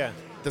 Oh, yeah.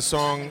 The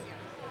song,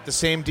 The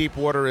Same Deep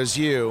Water as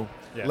You,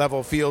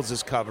 Level Fields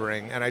is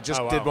covering. And I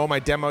just did all my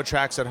demo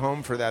tracks at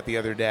home for that the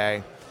other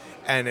day.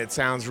 And it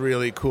sounds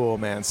really cool,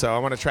 man. So I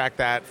want to track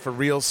that for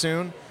real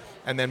soon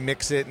and then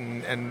mix it.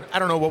 And I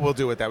don't know what we'll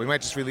do with that. We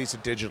might just release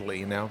it digitally,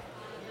 you know?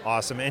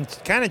 Awesome. And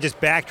kind of just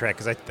backtrack,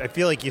 because I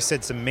feel like you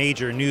said some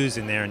major news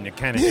in there, and it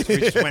kind of we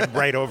just went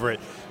right over it.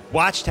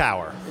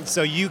 Watchtower.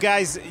 So you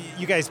guys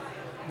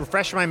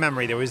refresh my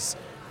memory. There was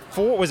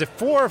 4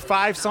 or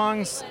 5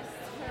 songs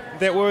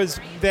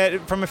that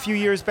from a few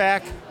years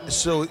back?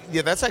 So,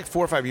 yeah, that's like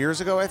 4 or 5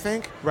 years ago, I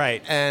think.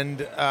 Right.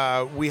 And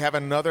we have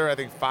another, I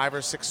think, 5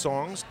 or 6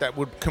 songs that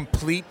would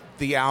complete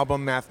the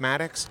album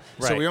Mathematics.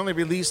 Right. So we only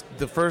released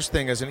the first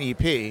thing as an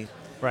EP.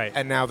 Right.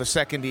 And now the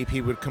second EP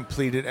would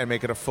complete it and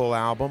make it a full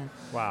album.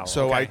 Wow.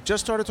 So okay. I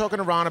just started talking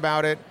to Ron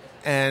about it,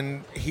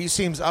 and he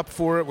seems up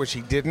for it, which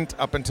he didn't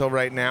up until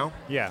right now.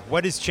 Yeah.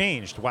 What has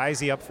changed? Why is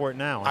he up for it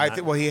now?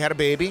 Well, he had a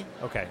baby.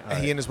 Okay.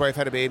 He and his wife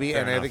had a baby,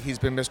 Fair and enough. I think he's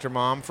been Mr.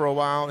 Mom for a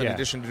while, in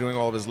addition to doing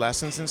all of his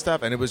lessons and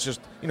stuff. And it was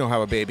just, you know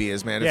how a baby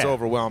is, man. It's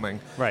overwhelming.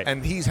 Right.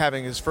 And he's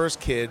having his first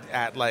kid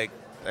at,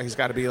 he's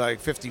got to be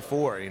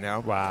 54, you know?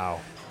 Wow.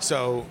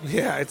 So,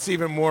 yeah, it's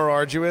even more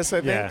arduous,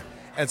 I think. Yeah.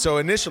 And so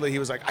initially he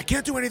was like, I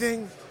can't do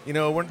anything. You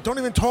know, don't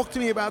even talk to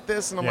me about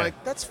this. And I'm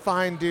like, that's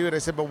fine, dude. I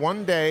said, but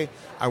one day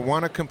I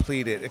want to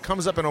complete it. It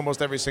comes up in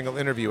almost every single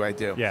interview I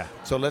do. Yeah.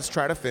 So let's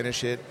try to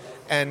finish it.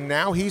 And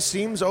now he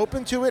seems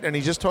open to it. And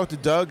he just talked to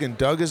Doug, and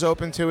Doug is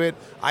open to it.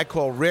 I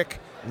call Rick.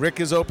 Rick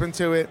is open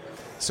to it.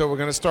 So we're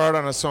going to start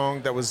on a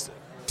song that was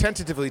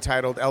tentatively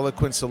titled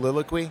Eloquent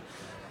Soliloquy.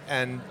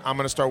 And I'm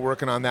going to start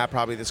working on that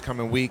probably this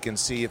coming week and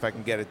see if I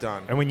can get it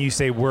done. And when you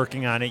say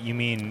working on it, you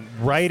mean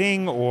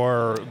writing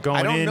or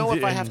going in? I don't know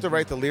if I have to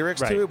write the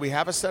lyrics to it. We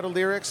have a set of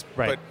lyrics,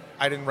 Right. but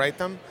I didn't write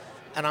them.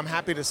 And I'm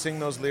happy to sing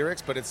those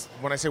lyrics, but it's,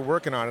 when I say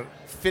working on it,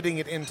 fitting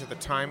it into the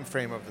time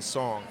frame of the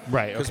song.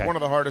 Right, Because okay. one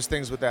of the hardest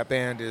things with that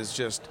band is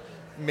just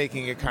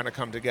making it kind of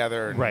come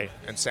together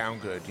and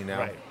sound good, you know?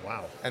 Right,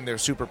 wow. And they're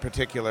super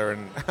particular,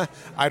 and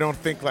I don't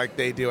think like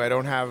they do. I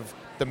don't have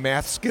the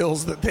math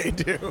skills that they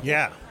do.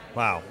 Yeah.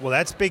 Wow. Well,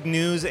 that's big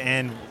news,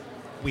 and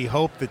we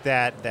hope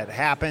that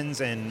happens,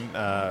 and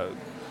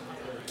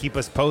keep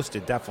us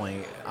posted,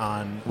 definitely,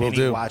 on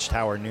any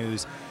Watchtower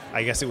news.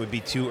 I guess it would be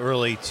too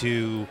early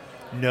to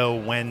know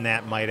when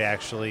that might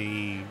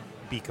actually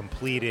be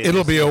completed.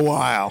 It'll be a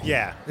while.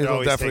 Yeah.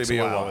 It'll definitely be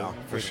a while,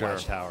 for with sure.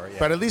 Watchtower, yeah.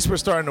 But at least we're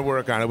starting to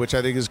work on it, which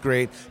I think is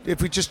great.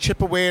 If we just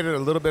chip away at it a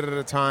little bit at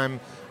a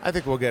time, I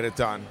think we'll get it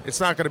done. It's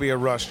not going to be a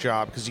rush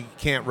job, because you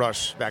can't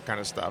rush that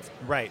kind of stuff.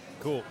 Right.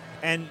 Cool.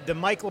 And the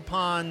Mike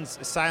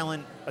LePon's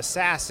Silent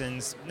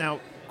Assassins,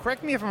 now,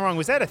 correct me if I'm wrong,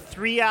 was that a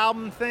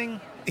 3-album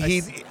thing?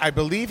 I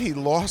believe he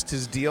lost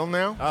his deal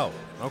now. Oh,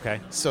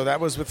 okay. So that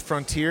was with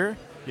Frontier.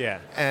 Yeah.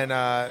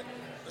 And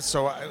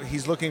so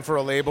he's looking for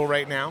a label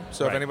right now.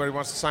 So if Right. anybody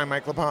wants to sign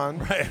Mike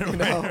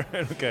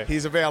LePon, Okay.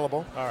 he's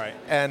available. All right.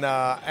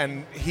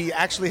 And he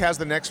actually has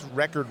the next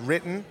record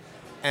written,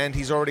 and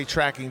he's already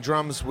tracking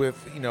drums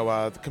with,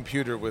 the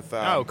computer with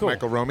cool.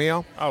 Michael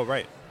Romeo. Oh,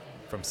 right.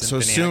 From So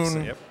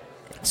Symphony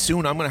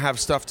soon I'm going to have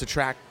stuff to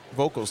track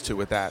vocals to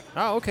with that.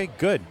 Oh, okay,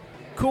 good.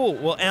 Cool.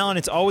 Well, Alan,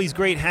 it's always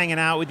great hanging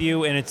out with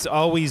you, and it's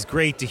always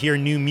great to hear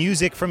new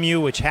music from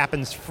you, which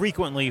happens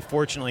frequently,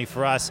 fortunately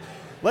for us.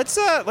 Let's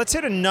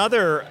hit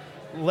another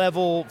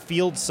Level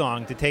Field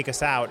song to take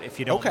us out, if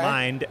you don't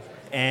mind.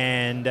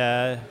 And,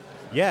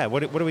 what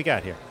do we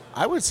got here?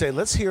 I would say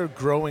let's hear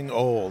Growing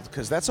Old,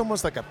 because that's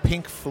almost like a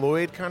Pink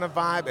Floyd kind of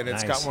vibe, and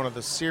it's got one of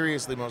the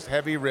seriously most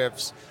heavy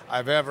riffs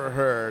I've ever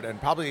heard, and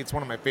probably it's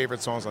one of my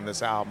favorite songs on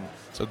this album.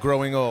 So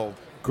Growing Old.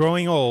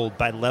 Growing Old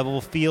by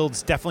Level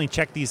Fields. Definitely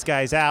check these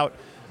guys out.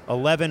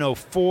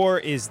 1104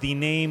 is the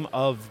name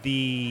of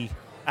the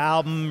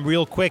album.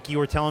 Real quick, you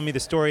were telling me the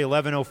story,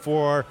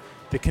 1104,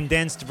 the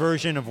condensed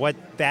version of what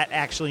that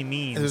actually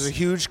means. There's a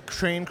huge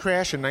train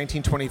crash in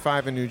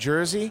 1925 in New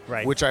Jersey,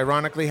 right, which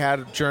ironically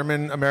had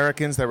German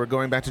Americans that were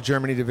going back to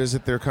Germany to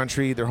visit their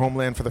country, their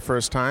homeland for the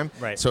first time.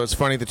 Right. So it's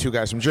funny, the two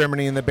guys from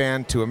Germany in the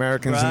band, two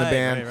Americans in the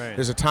band. Right.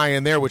 There's a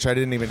tie-in there, which I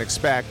didn't even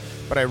expect.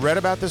 But I read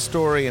about this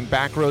story in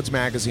Backroads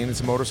Magazine.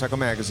 It's a motorcycle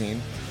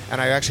magazine. And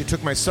I actually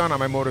took my son on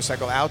my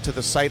motorcycle out to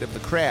the site of the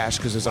crash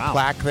because there's a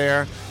plaque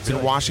there. It's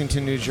in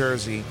Washington, New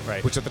Jersey,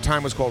 which at the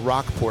time was called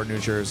Rockport, New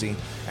Jersey.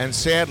 And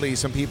sadly,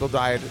 some people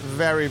died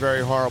very,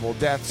 very horrible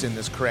deaths in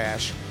this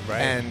crash.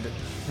 Right. And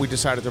we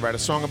decided to write a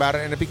song about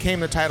it, and it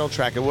became the title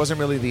track. It wasn't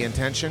really the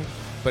intention,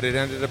 but it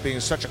ended up being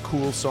such a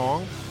cool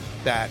song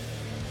that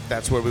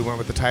that's where we went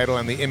with the title,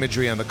 and the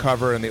imagery on the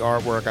cover and the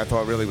artwork I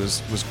thought really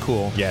was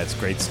cool. Yeah, it's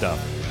great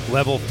stuff.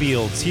 Level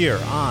Fields here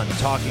on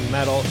Talking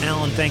Metal.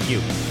 Alan, thank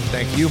you.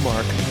 Thank you,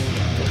 Mark.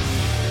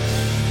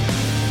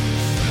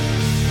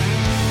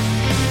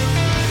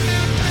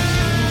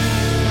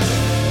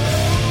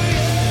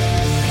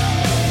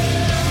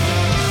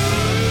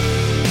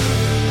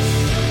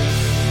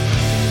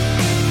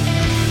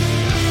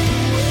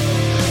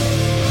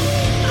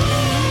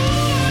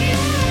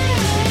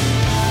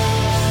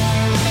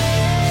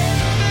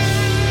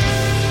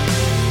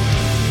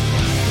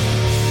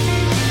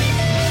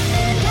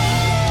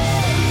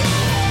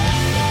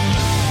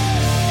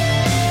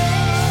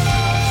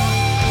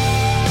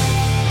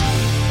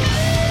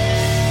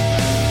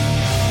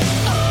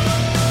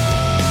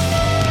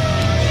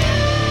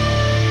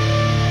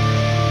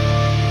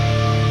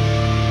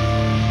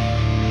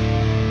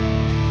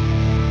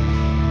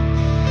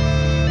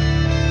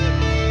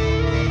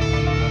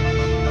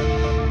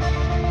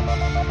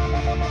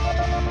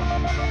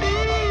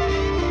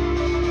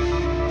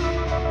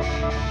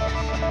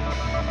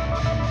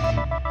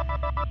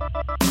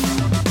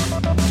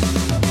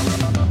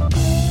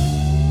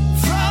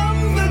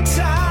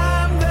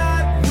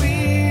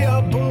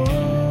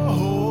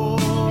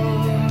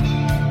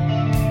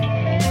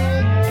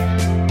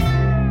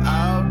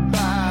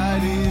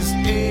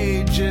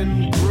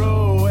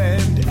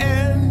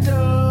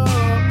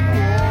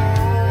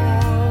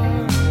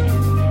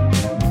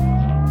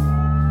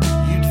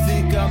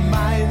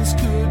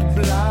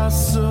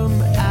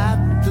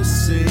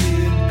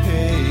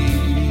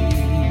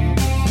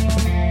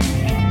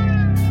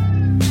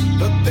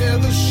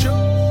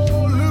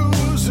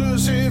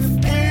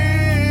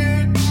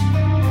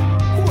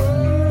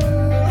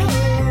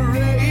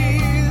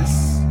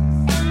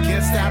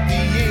 Stop the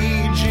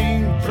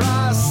aging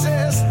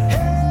process.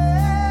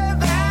 Hey,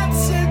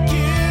 that's a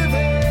gift.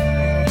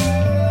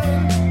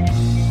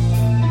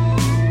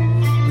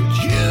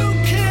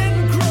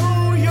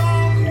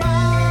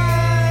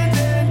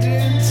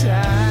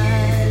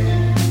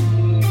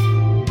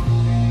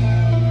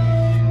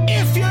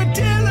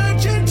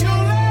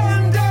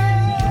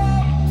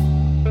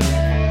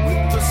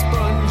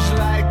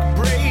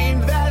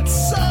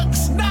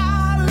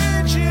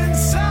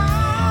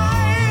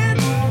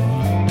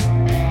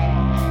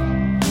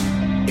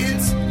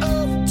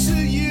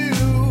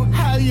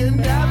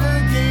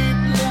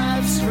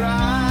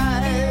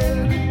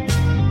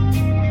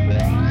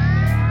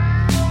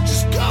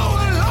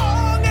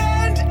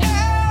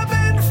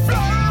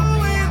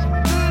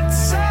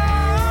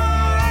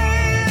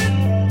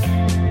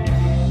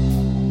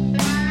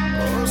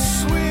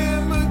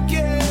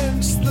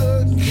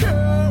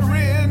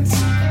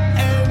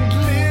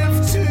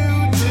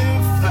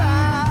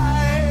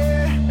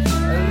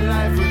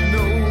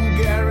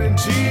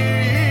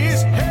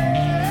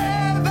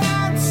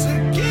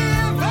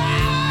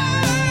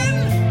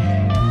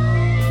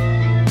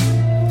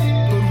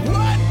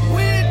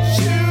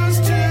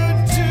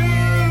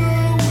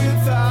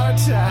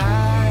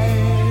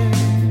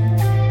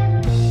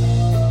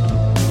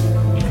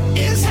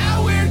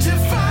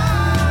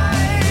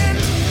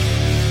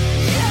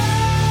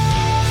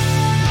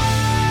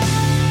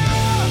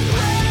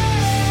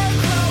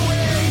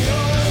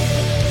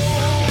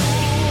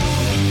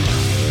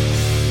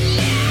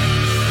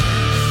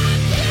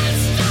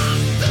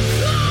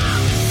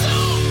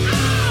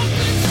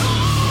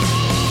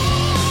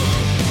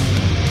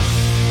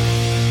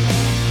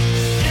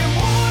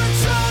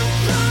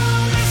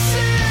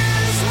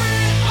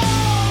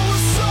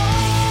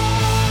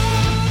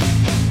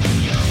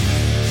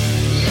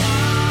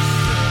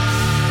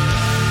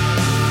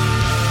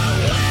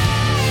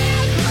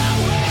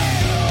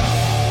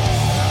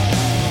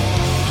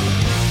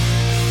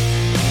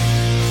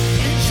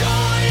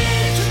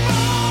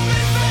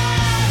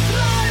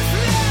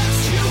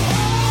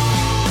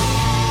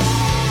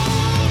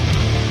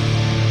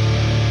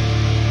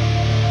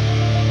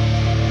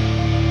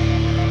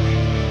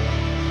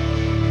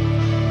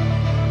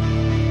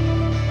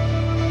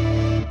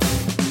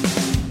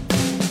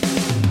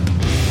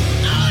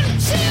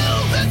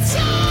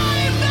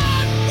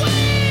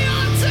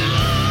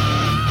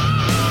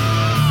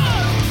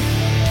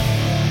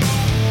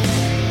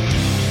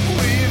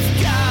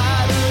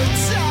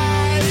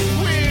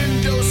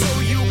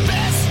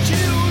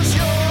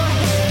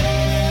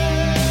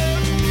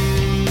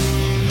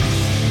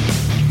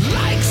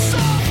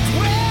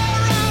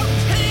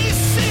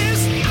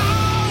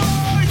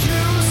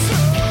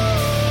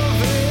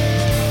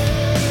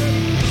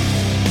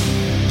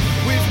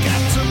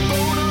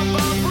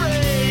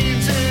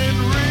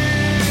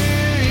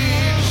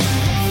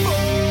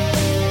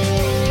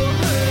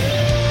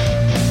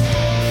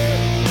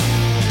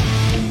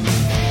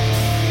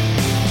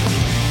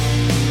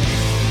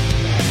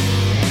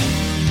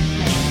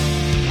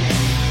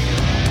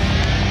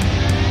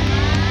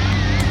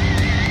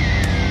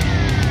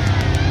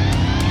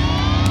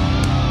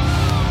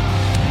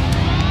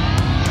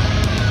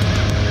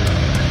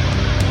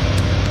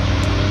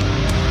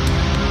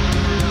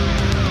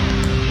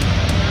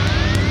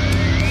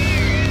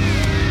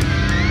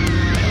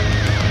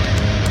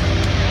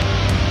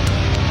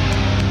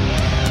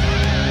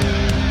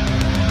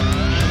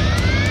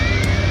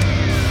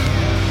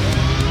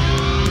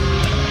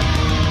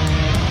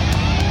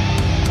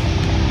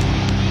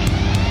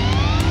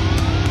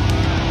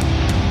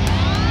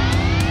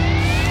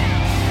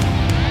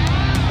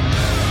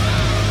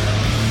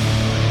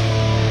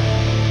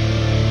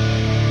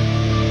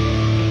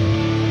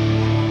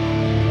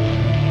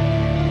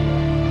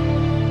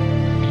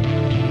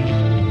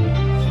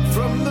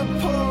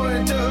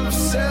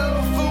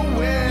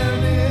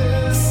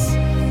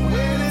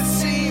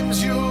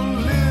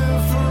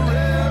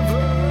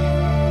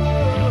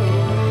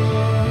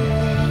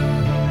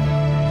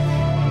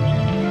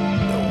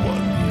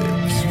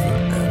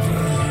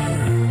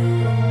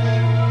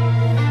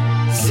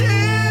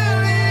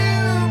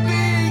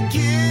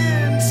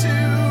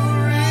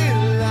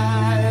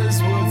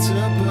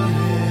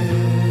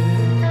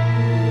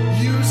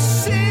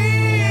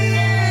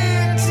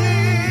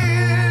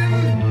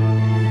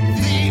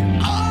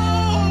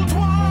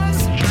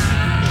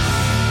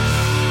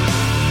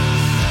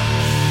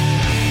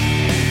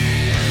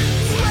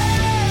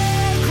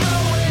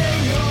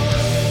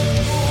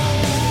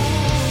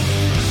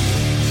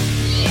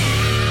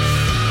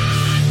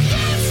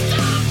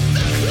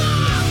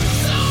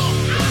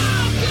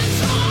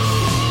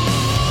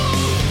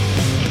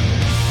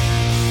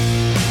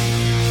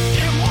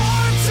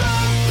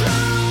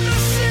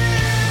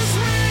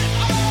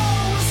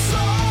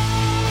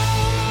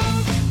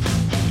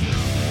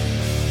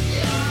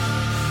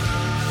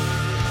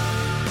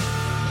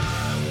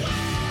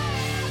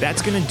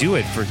 that's going to do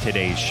it for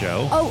today's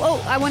show.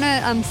 I want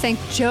to thank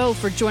Joe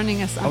for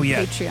joining us on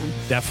Patreon.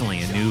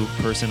 Definitely a new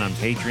person on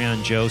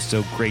Patreon. Joe,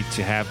 so great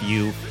to have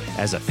you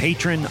as a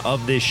patron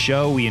of this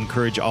show. We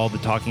encourage all the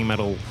Talking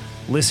Metal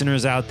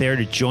listeners out there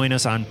to join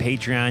us on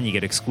Patreon. You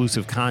get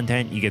exclusive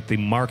content. You get the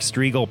Mark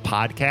Strigl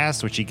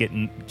podcast, which you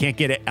can't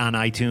get it on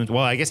iTunes.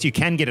 Well, I guess you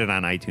can get it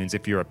on iTunes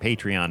if you're a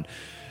Patreon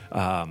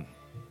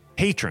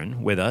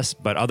patron with us,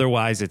 but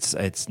otherwise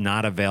it's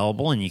not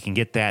available, and you can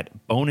get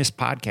that bonus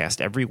podcast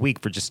every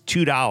week for just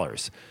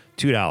 $2.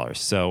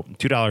 So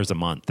 $2 a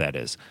month, that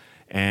is.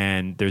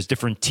 And there's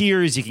different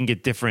tiers. You can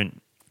get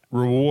different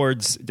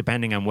rewards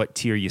depending on what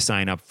tier you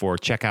sign up for.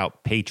 Check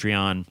out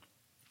Patreon.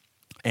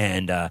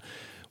 And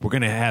we're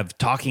going to have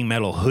Talking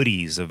Metal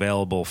hoodies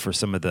available for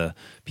some of the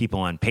people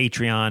on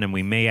Patreon, and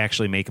we may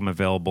actually make them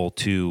available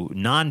to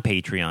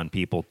non-Patreon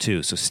people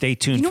too. So stay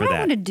tuned for that. You know what I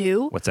want to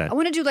do? What's that? I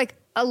want to do like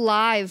a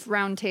live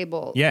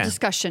roundtable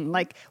discussion.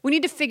 Like, we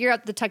need to figure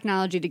out the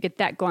technology to get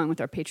that going with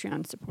our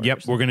Patreon supporters.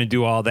 Yep, we're going to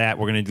do all that.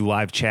 We're going to do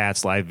live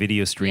chats, live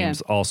video streams,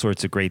 all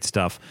sorts of great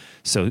stuff.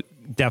 So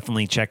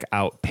definitely check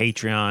out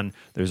Patreon.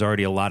 There's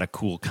already a lot of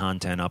cool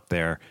content up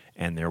there,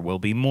 and there will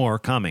be more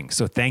coming.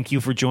 So thank you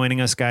for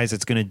joining us, guys.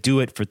 It's going to do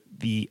it for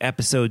the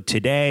episode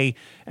today.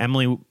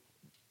 Emily,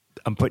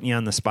 I'm putting you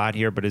on the spot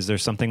here, but is there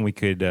something we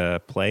could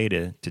play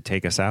to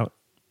take us out?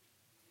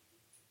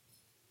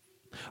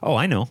 Oh,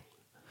 I know.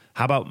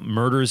 How about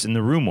Murders in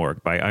the Rue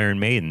Morgue by Iron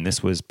Maiden?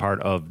 This was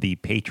part of the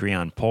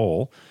Patreon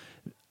poll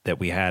that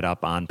we had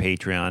up on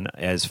Patreon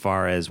as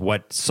far as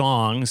what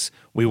songs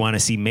we want to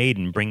see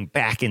Maiden bring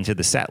back into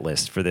the set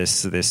list for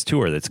this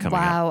tour that's coming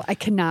up. Wow, I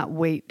cannot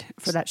wait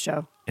for that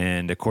show.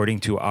 And according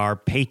to our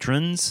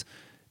patrons,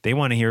 they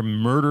want to hear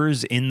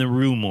Murders in the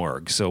Rue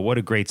Morgue. So what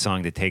a great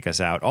song to take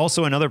us out.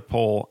 Also, another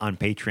poll on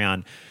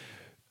Patreon,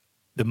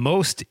 the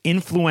most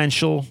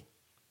influential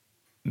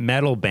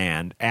metal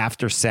band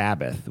after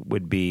Sabbath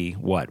would be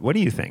what? What do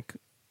you think?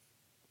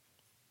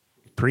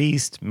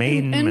 Priest,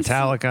 Maiden,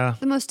 Metallica.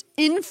 The most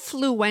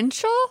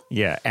influential?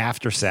 Yeah,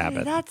 after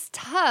Sabbath. That's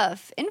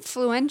tough.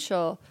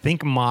 Influential.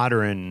 Think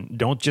modern.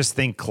 Don't just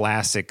think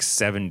classic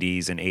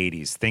 70s and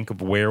 80s. Think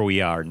of where we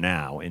are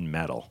now in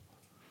metal.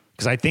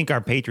 Because I think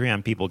our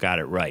Patreon people got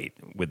it right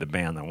with the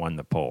band that won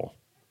the poll.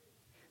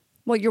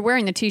 Well, you're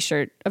wearing the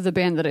T-shirt of the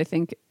band that I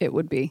think it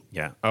would be.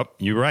 Yeah. Oh,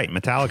 you're right.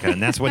 Metallica.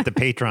 And that's what the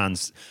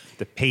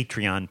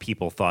Patreon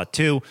people thought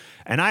too.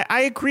 And I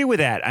agree with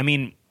that. I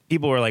mean,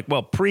 people were like,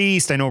 well,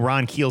 Priest. I know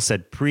Ron Keel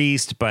said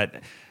Priest, but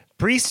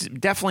Priest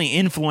definitely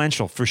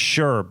influential for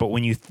sure. But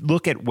when you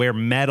look at where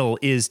metal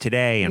is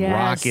today and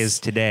rock is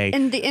today.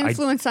 And the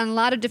influence on a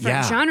lot of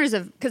different genres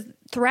of, because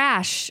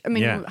thrash, I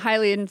mean,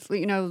 highly,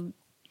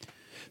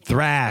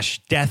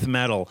 thrash, death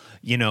metal,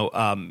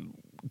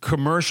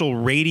 commercial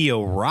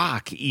radio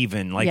rock,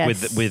 even like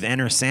with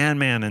Enter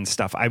Sandman and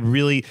stuff.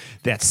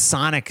 That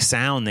sonic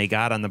sound they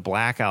got on the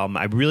Black Album,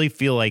 I really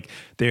feel like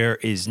there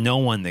is no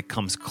one that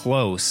comes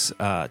close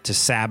to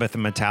Sabbath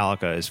and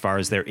Metallica as far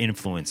as their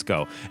influence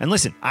go. And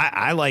listen,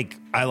 I like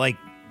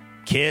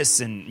Kiss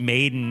and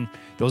Maiden.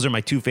 Those are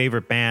my two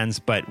favorite bands.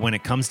 But when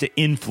it comes to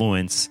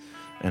influence,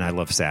 and I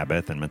love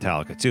Sabbath and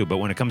Metallica too, but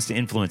when it comes to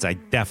influence, I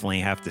definitely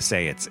have to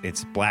say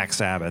it's Black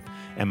Sabbath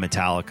and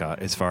Metallica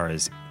as far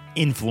as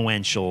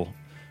influential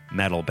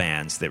metal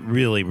bands that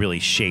really,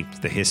 really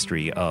shaped the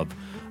history of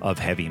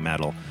heavy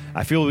metal.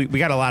 I feel we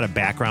got a lot of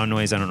background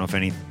noise. I don't know if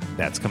any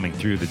that's coming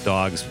through. The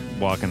dog's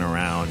walking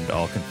around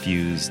all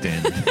confused,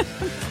 and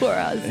poor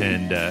Ozzy.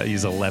 And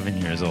he's 11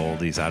 years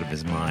old. He's out of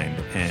his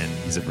mind, and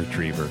he's a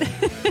retriever.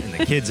 And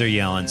the kids are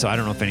yelling, so I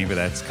don't know if any of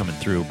that's coming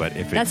through, but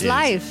if that's it is,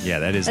 life. Yeah,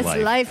 that's life.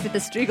 That's life at the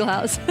Strigl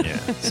house. Yeah.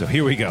 So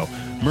here we go.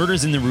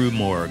 Murders in the Rue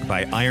Morgue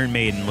by Iron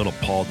Maiden, little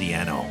Paul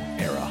Di'Anno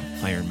era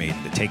Iron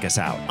Maiden to take us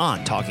out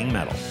on Talking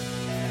Metal.